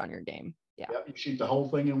focused on your game. Yeah. You shoot the whole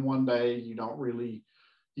thing in one day. You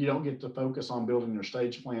don't get to focus on building your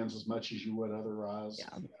stage plans as much as you would otherwise.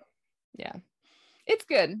 Yeah. It's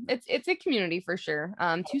good. It's a community for sure.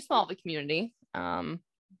 Too small of a community.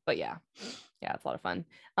 But yeah, it's a lot of fun.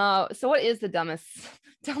 So what is the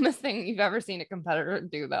dumbest thing you've ever seen a competitor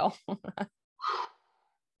do though?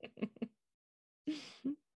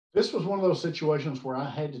 This was one of those situations where I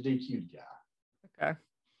had to DQ the guy. Okay.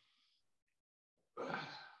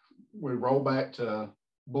 We roll back to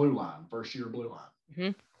blue line, first year blue line.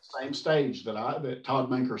 Mm-hmm. Same stage that Todd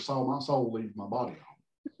Manker saw my soul leave my body on.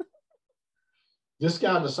 This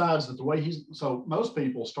guy decides that the way so most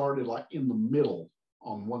people started like in the middle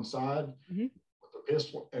on one side with their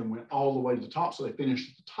pistol and went all the way to the top. So they finished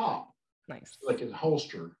at the top. Nice. So they could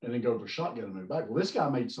holster and then go to the shotgun and move back. Well, this guy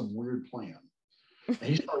made some weird plan.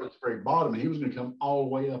 He started at the very bottom and he was going to come all the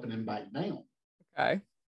way up and then back down. Okay.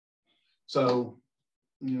 So,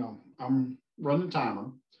 I'm running the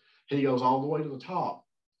timer. He goes all the way to the top.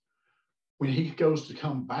 When he goes to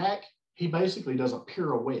come back, he basically does a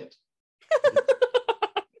pirouette.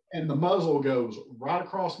 And the muzzle goes right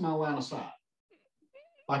across my line of sight.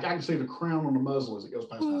 Like I can see the crown on the muzzle as it goes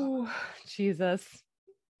past my eye. Jesus.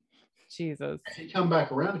 And he come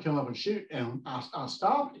back around to come up and shoot, and I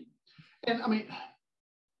stopped him. And I mean,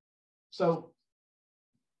 so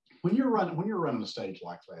when you're running a stage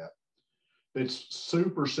like that, it's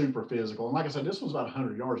super, super physical. And like I said, this was about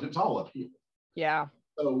 100 yards. It's all uphill. Yeah.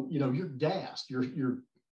 So, you're gassed.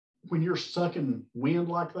 When you're sucking wind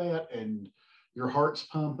like that and your heart's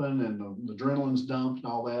pumping and the adrenaline's dumped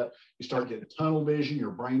and all that, you start getting tunnel vision.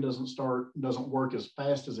 Your brain doesn't work as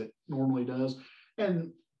fast as it normally does.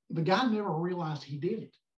 And the guy never realized he did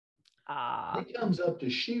it. He comes up to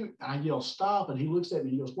shoot. I yell, stop. And he looks at me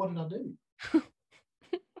and he goes, what did I do?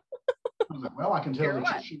 I was like, well, I can tell You're that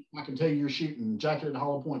what? I can tell you're shooting jacketed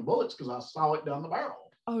hollow point bullets because I saw it down the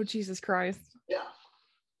barrel. Oh, Jesus Christ. Yeah.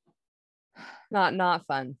 Not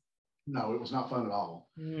fun. No, it was not fun at all.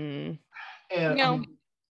 Mm. And No. I mean,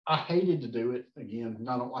 I hated to do it again.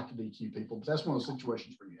 I don't like to DQ people, but that's one of the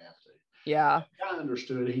situations where you have to. Yeah. I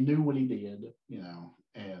understood. He knew what he did, you know,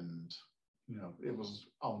 and you know, it was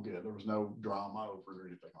all good. There was no drama over it or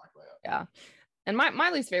anything like that. Yeah. And my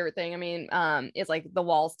least favorite thing, I mean, is like the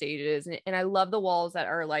wall stages. And I love the walls that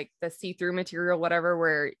are like the see-through material, whatever,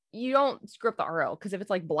 where you don't screw up the RO. Because if it's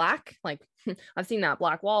like black, like I've seen that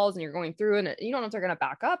black walls and you're going through and you don't know if they're going to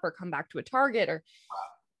back up or come back to a target or,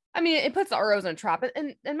 I mean, it puts the ROs in a trap,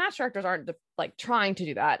 and match directors aren't like trying to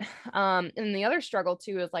do that. And the other struggle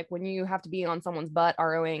too is like when you have to be on someone's butt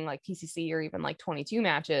ROing like PCC or even like 22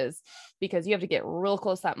 matches, because you have to get real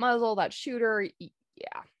close to that muzzle, that shooter.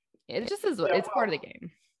 Yeah, it just is. It's part of the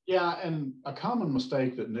game. Yeah, and a common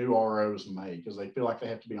mistake that new ROs make is they feel like they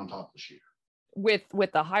have to be on top of the shooter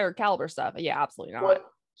with the higher caliber stuff. Yeah, absolutely not. Well,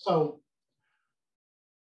 so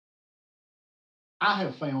I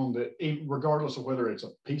have found that regardless of whether it's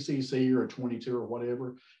a PCC or a 22 or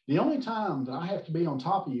whatever, the only time that I have to be on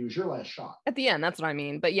top of you is your last shot. At the end, that's what I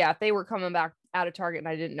mean. But yeah, if they were coming back out of target and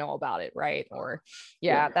I didn't know about it, right? Or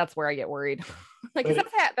yeah. That's where I get worried. Like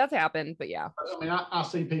that's happened, but yeah. I mean, I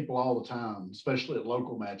see people all the time, especially at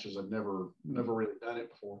local matches. I've never really done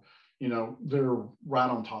it before. You know, they're right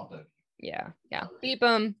on top of it. Yeah. Beep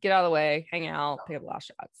them, get out of the way, hang out, pick up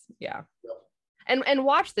last shots. Yeah. And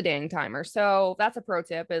watch the dang timer. So that's a pro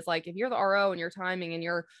tip is like if you're the RO and you're timing and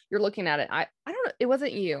you're looking at it, I don't know, it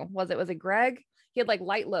wasn't you, was it Greg? He had like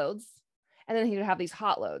light loads and then he would have these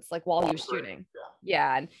hot loads like while he was shooting.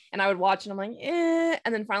 Yeah. And I would watch and I'm like,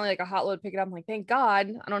 and then finally like a hot load pick it up. I'm like, thank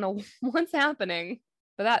God. I don't know what's happening.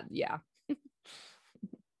 But that, yeah.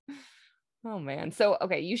 Oh man. So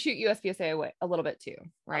okay, you shoot USPSA a little bit too,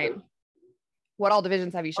 right? What all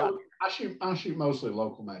divisions have you shot? I shoot mostly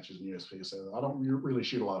local matches in USPSA. I don't really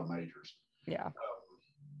shoot a lot of majors. Yeah.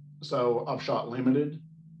 So I've shot limited,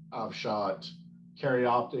 I've shot carry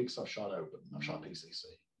optics, I've shot open, I've shot PCC.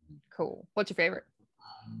 Cool. What's your favorite?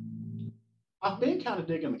 I've been kind of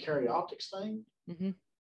digging the carry optics thing, mm-hmm.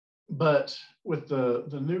 but with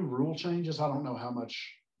the new rule changes, I don't know how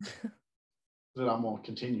much that I'm going to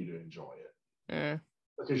continue to enjoy it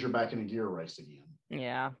because you're back in a gear race again.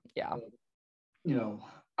 Yeah. You know,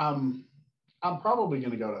 I'm probably going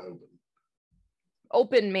to go to open.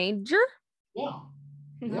 Open major? Yeah.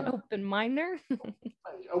 Open minor?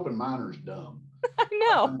 Open minor is dumb. I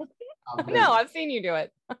know. No, I've seen you do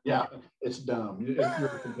it. Yeah, it's dumb. You're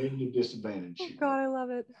a competitive disadvantage. Oh, God, I love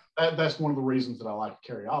it. That's one of the reasons that I like to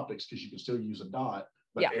carry optics because you can still use a dot,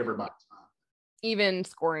 but everybody's fine. Even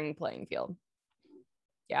scoring playing field.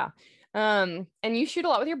 Yeah. And you shoot a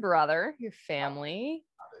lot with your brother, your family.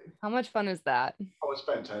 I do. How much fun is that? Oh, it's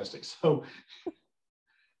fantastic. So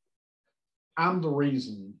I'm the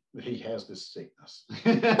reason that he has this sickness.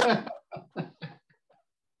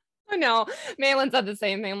 I know. Malin said the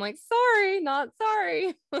same thing. I'm like, sorry, not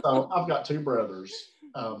sorry. So I've got two brothers.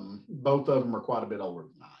 Both of them are quite a bit older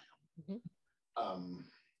than I am.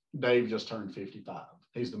 Mm-hmm. Dave just turned 55.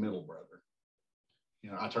 He's the middle brother.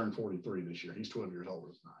 You know, I turned 43 this year. He's 12 years older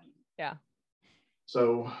than I am. Yeah.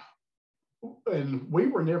 So, and we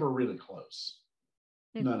were never really close.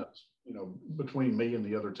 Mm-hmm. None of us, you know, between me and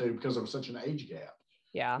the other two, because there was such an age gap.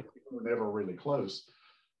 Yeah. We were never really close.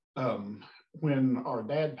 When our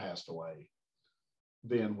dad passed away,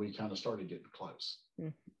 then we kind of started getting close. Mm-hmm.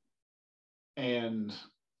 And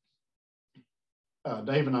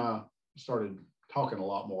Dave and I started talking a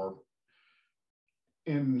lot more.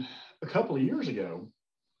 And a couple of years ago,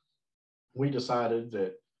 we decided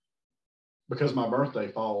that because my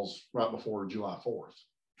birthday falls right before July 4th,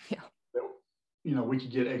 that, you know, we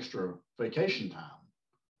could get extra vacation time.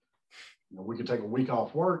 You know, we could take a week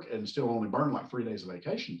off work and still only burn like 3 days of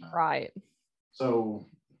vacation time. Right. So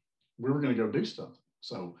we were going to go do something.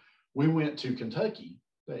 So we went to Kentucky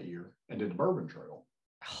that year and did the Bourbon Trail.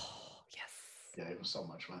 Oh, yes. Yeah, it was so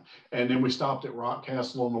much fun. And then we stopped at Rock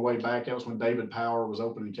Castle on the way back. That was when David Power was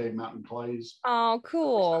opening Cave Mountain Clays. Oh,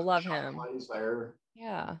 cool. Love him. Clays there.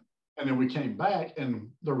 Yeah. And then we came back and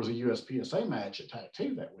there was a USPSA match at TAC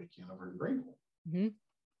 2 that weekend over in Greenville. Mm-hmm.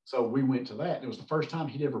 So we went to that. It was the first time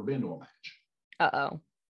he'd ever been to a match. Uh-oh.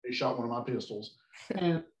 He shot one of my pistols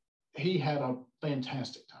and he had a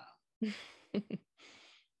fantastic time.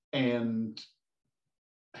 And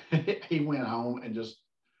he went home and just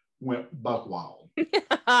went buck wild.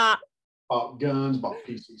 Bought guns, bought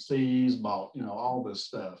PCCs, bought, you know, all this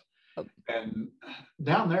stuff. And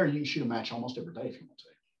down there, you can shoot a match almost every day if you want to.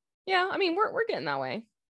 Yeah, I mean, we're getting that way.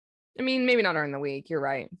 I mean, maybe not during the week. You're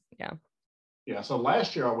right. Yeah. Yeah. So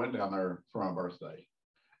last year I went down there for my birthday,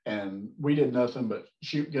 and we did nothing but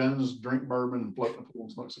shoot guns, drink bourbon, and float in the pool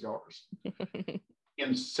and smoke cigars.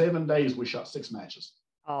 In 7 days, we shot 6 matches.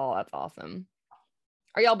 Oh, that's awesome.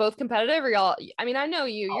 Are y'all both competitive, or y'all? I mean, I know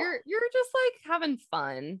you. Oh. You're just like having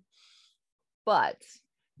fun, but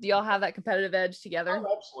do y'all have that competitive edge together?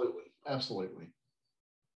 Oh, absolutely, absolutely.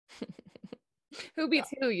 Who beats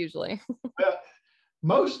who usually?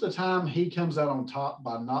 Most of the time, he comes out on top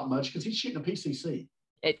by not much because he's shooting a PCC.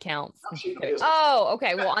 It counts. I'm shooting a pistol. Oh,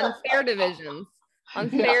 okay. Well, unfair divisions.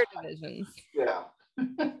 Unfair divisions. Yeah.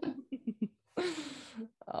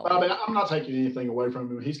 Oh. But I mean, I'm not taking anything away from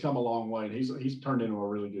him. He's come a long way, and he's turned into a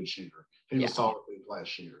really good shooter. He's a solid class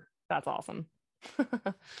shooter. That's awesome.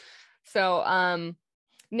 So,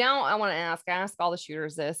 now I want to I ask all the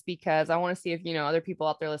shooters this because I want to see if, other people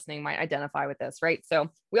out there listening might identify with this, right? So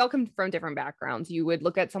we all come from different backgrounds. You would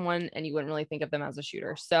look at someone and you wouldn't really think of them as a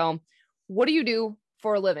shooter. So what do you do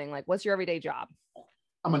for a living? Like, what's your everyday job?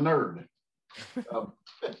 I'm a nerd.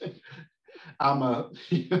 I'm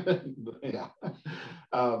yeah.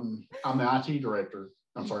 I'm the IT director.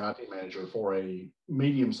 I'm sorry, IT manager for a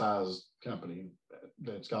medium-sized company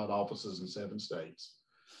that's got offices in 7 states.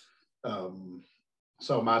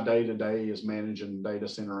 So my day-to-day is managing data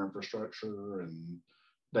center infrastructure and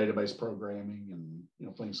database programming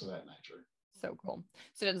and things of that nature. So cool.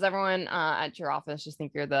 So does everyone at your office just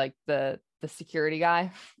think you're the security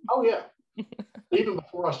guy? Oh yeah. Even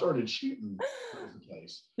before I started shooting, that was the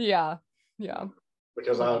case. Yeah.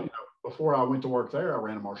 Because before I went to work there, I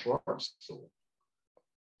ran a martial arts school.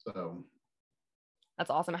 So that's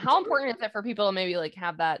awesome. How important is it for people to maybe like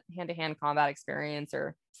have that hand-to-hand combat experience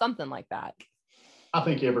or something like that? I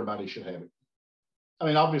think everybody should have it. I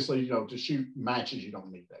mean, obviously, to shoot matches, you don't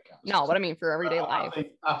need that kind of stuff. No, but I mean for everyday life.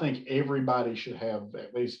 I think everybody should have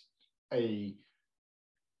at least a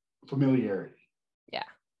familiarity. Yeah.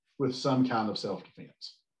 With some kind of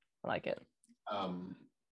self-defense. I like it.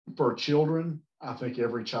 For children, I think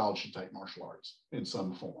every child should take martial arts in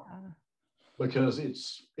some form because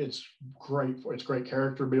it's great. It's great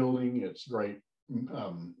character building. It's great,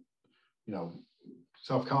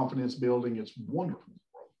 self-confidence building. It's wonderful.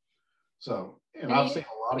 So, and I've seen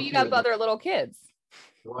a lot of beat up other little kids.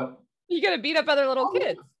 What? You got to beat up other little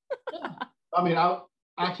kids. Yeah. I mean,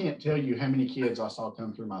 I can't tell you how many kids I saw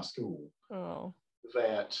come through my school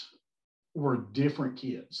that were different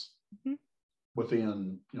kids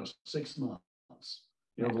within 6 months.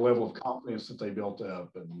 The level of confidence that they built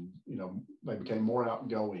up, and they became more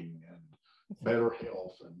outgoing and better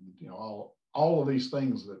health, and all of these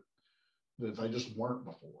things that they just weren't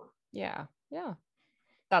before. Yeah,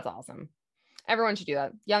 that's awesome. Everyone should do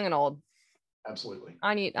that, young and old. Absolutely.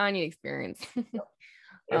 I need experience. Yep.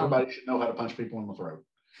 Everybody should know how to punch people in the throat.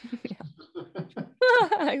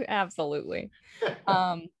 Absolutely.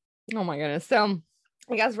 Oh my goodness. So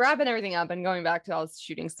I guess wrapping everything up and going back to all this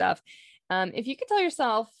shooting stuff. If you could tell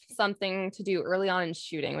yourself something to do early on in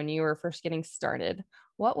shooting when you were first getting started,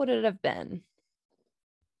 what would it have been?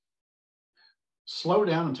 Slow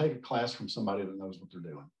down and take a class from somebody that knows what they're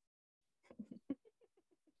doing.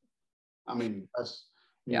 I mean, that's,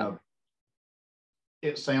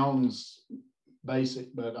 it sounds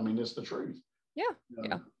basic, but I mean, it's the truth. Yeah.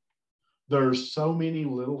 There's so many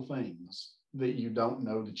little things that you don't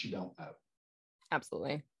know that you don't know.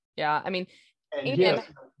 Absolutely. Yeah. I mean, and yes,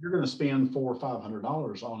 you're going to spend $400 or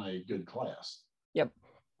 $500 on a good class. Yep.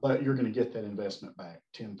 But you're going to get that investment back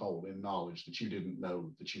tenfold in knowledge that you didn't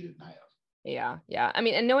know that you didn't have. Yeah. I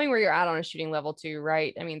mean, and knowing where you're at on a shooting level too,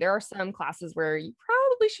 right? I mean, there are some classes where you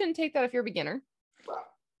probably shouldn't take that if you're a beginner. Right.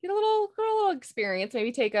 Get a little experience,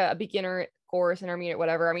 maybe take a beginner course, intermediate,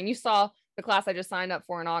 whatever. I mean, you saw the class I just signed up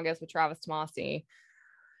for in August with Travis Tomasi.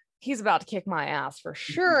 He's about to kick my ass for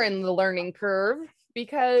sure in the learning curve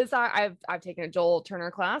because I've taken a Joel Turner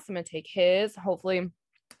class. I'm going to take his, hopefully.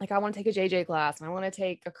 Like I want to take a JJ class and I want to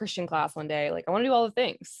take a Christian class one day. Like I want to do all the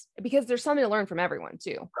things because there's something to learn from everyone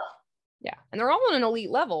too. Right. Yeah. And they're all on an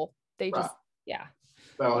elite level. They just,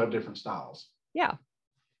 They all have different styles. Yeah.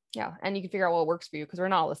 And you can figure out what works for you because we're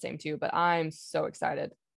not all the same too, but I'm so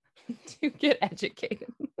excited to get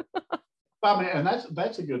educated. I mean, and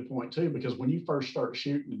that's a good point too, because when you first start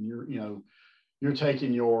shooting and you're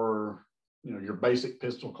taking your basic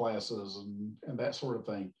pistol classes and that sort of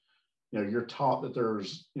thing, you're taught that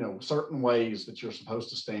there's, certain ways that you're supposed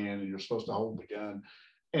to stand and you're supposed to hold the gun.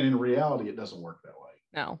 And in reality, it doesn't work that way.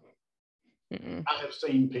 No. I have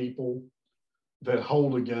seen people that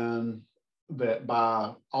hold a gun that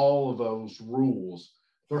by all of those rules,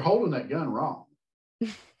 they're holding that gun wrong.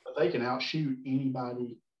 But they can outshoot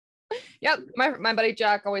anybody Yep. My buddy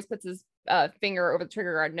Jack always puts his finger over the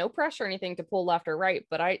trigger guard, no pressure or anything to pull left or right.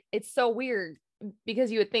 But it's so weird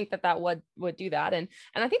because you would think that would do that. And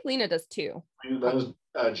I think Lena does too.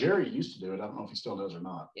 Jerry used to do it. I don't know if he still does or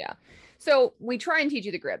not. Yeah. So we try and teach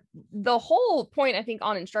you the grip. The whole point, I think,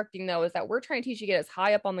 on instructing though, is that we're trying to teach you to get as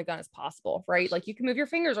high up on the gun as possible, right? Like you can move your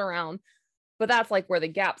fingers around, but that's like where the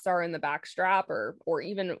gaps are in the back strap, or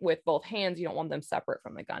even with both hands, you don't want them separate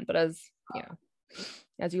from the gun. But as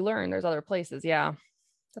you learn, there's other places. Yeah.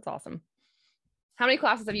 That's awesome. How many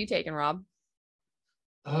classes have you taken, Rob?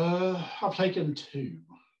 I've taken 2.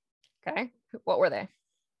 Okay. What were they?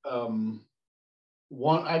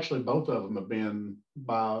 One, actually, both of them have been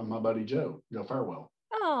by my buddy Joe Farewell.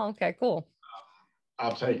 Oh, okay, cool.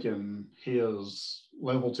 I've taken his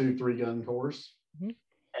level 2 3-gun course, and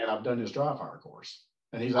I've done his dry fire course.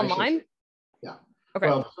 And he's online. Yeah. Okay.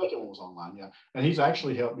 Well, the second one was online. Yeah, and he's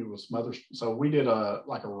actually helped me with some other. So we did a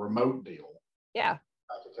remote deal. Yeah.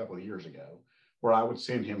 A couple of years ago, where I would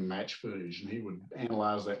send him match footage, and he would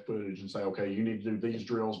analyze that footage and say, "Okay, you need to do these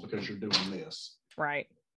drills because you're doing this." Right.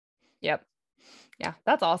 Yep. Yeah,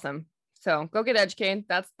 that's awesome. So go get educated.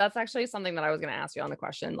 That's actually something that I was going to ask you on the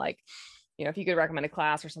question. Like, if you could recommend a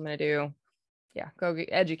class or something to do, yeah, go get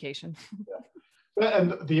education. Yeah.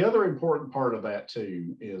 And the other important part of that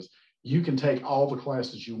too is you can take all the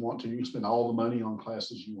classes you want to. You can spend all the money on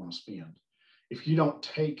classes you want to spend. If you don't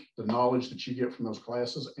take the knowledge that you get from those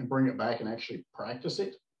classes and bring it back and actually practice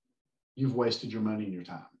it, you've wasted your money and your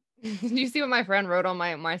time. Did you see what my friend wrote on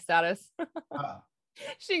my status?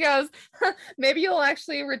 She goes, maybe you'll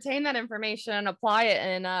actually retain that information, apply it,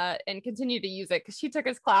 and continue to use it, because she took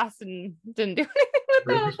his class and didn't do anything with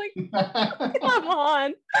it. I was like, come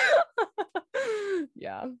on.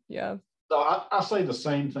 Yeah. So I say the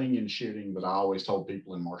same thing in shooting that I always told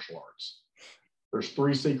people in martial arts. There's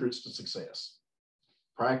 3 secrets to success: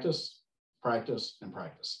 practice, practice, and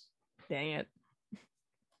practice. Dang it.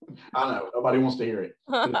 I know, nobody wants to hear it.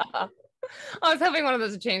 I was having one of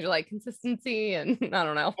those to change, like consistency and I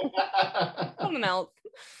don't know. Something else.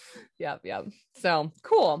 Yeah. So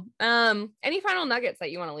cool. Any final nuggets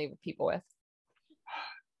that you want to leave people with?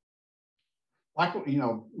 Like,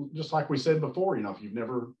 just like we said before, if you've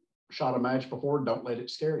never shot a match before, don't let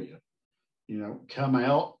it scare you. Come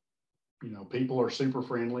out. People are super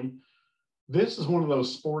friendly. This is one of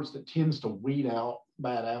those sports that tends to weed out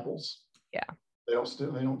bad apples. Yeah. They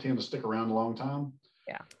don't tend to stick around a long time.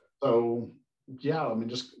 Yeah. So yeah,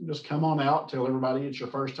 just come on out, tell everybody it's your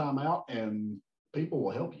first time out, and people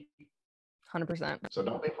will help you. 100%. So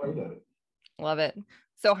don't be afraid of it. Love it.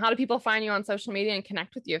 So how do people find you on social media and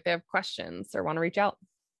connect with you if they have questions or want to reach out?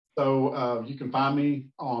 So you can find me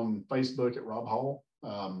on Facebook at Rob Hall.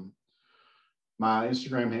 My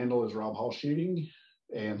Instagram handle is Rob Hall Shooting,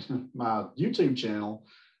 and my YouTube channel.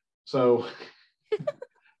 So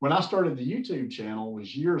when I started the YouTube channel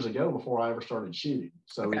was years ago, before I ever started shooting.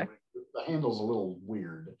 So okay. The handle's a little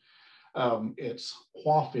weird. It's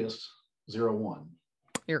Huafist01.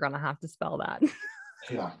 You're gonna have to spell that.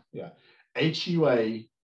 Yeah. HUAFIST01.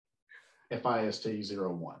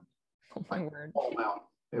 Oh my word.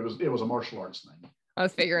 It was a martial arts thing. I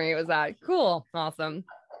was figuring it was that. Cool. Awesome.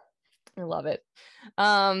 I love it.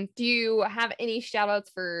 Do you have any shout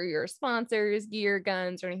outs for your sponsors, gear,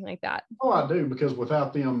 guns, or anything like that? Oh, I do, because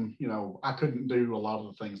without them, I couldn't do a lot of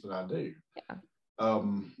the things that I do. Yeah.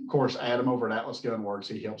 Of course, Adam over at Atlas Gun Works,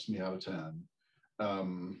 he helps me out a ton.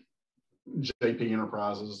 JP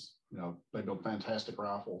Enterprises, they build fantastic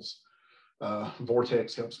rifles.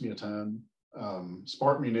 Vortex helps me a ton.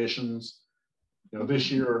 Spark Munitions,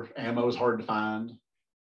 this year ammo is hard to find,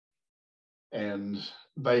 and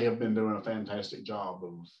they have been doing a fantastic job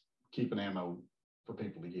of keeping ammo for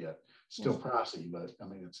people to get. Still pricey, but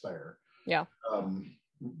it's there. Yeah.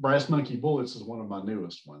 Brass Monkey Bullets is one of my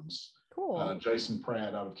newest ones. Cool. Jason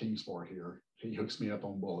Pratt out of Kingsport here, he hooks me up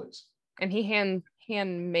on bullets. And he hand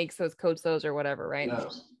makes those, coats those, or whatever, right? He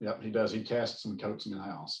does. Yep, he does. He casts and coats them in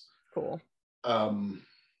house. Cool.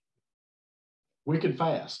 Wicked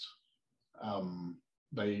Fast.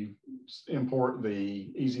 They import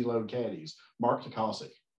the Easy Load caddies. Mark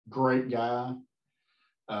Tukasik, great guy.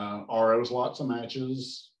 RO's lots of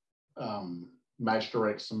matches. Match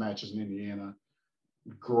directs some matches in Indiana.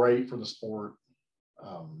 Great for the sport.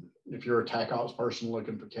 If you're a TAC Ops person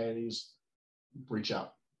looking for caddies, reach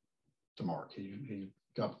out to Mark. He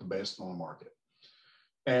got the best on the market.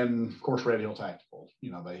 And of course, Red Hill Tactical.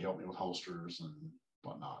 They help me with holsters and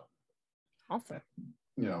whatnot. Awesome.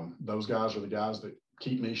 Those guys are the guys that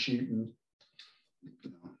keep me shooting.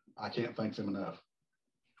 I can't thank them enough.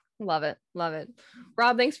 Love it. Love it.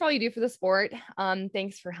 Rob, thanks for all you do for the sport.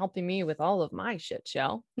 Thanks for helping me with all of my shit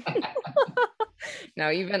show. No,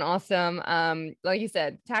 you've been awesome. Like you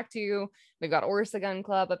said, TAC2, we've got Orsa Gun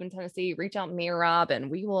Club up in Tennessee. Reach out to me or Rob, and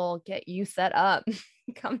we will get you set up.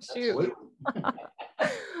 Come shoot.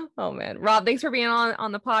 Oh man. Rob, thanks for being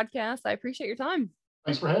on the podcast. I appreciate your time.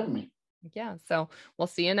 Thanks for having me. Yeah. So we'll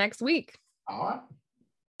see you next week. All right.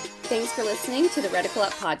 Thanks for listening to the Reticle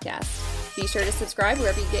Up podcast. Be sure to subscribe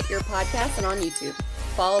wherever you get your podcasts and on YouTube.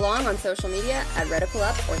 Follow along on social media at Reticle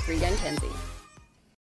Up or 3 Gun Kenzie.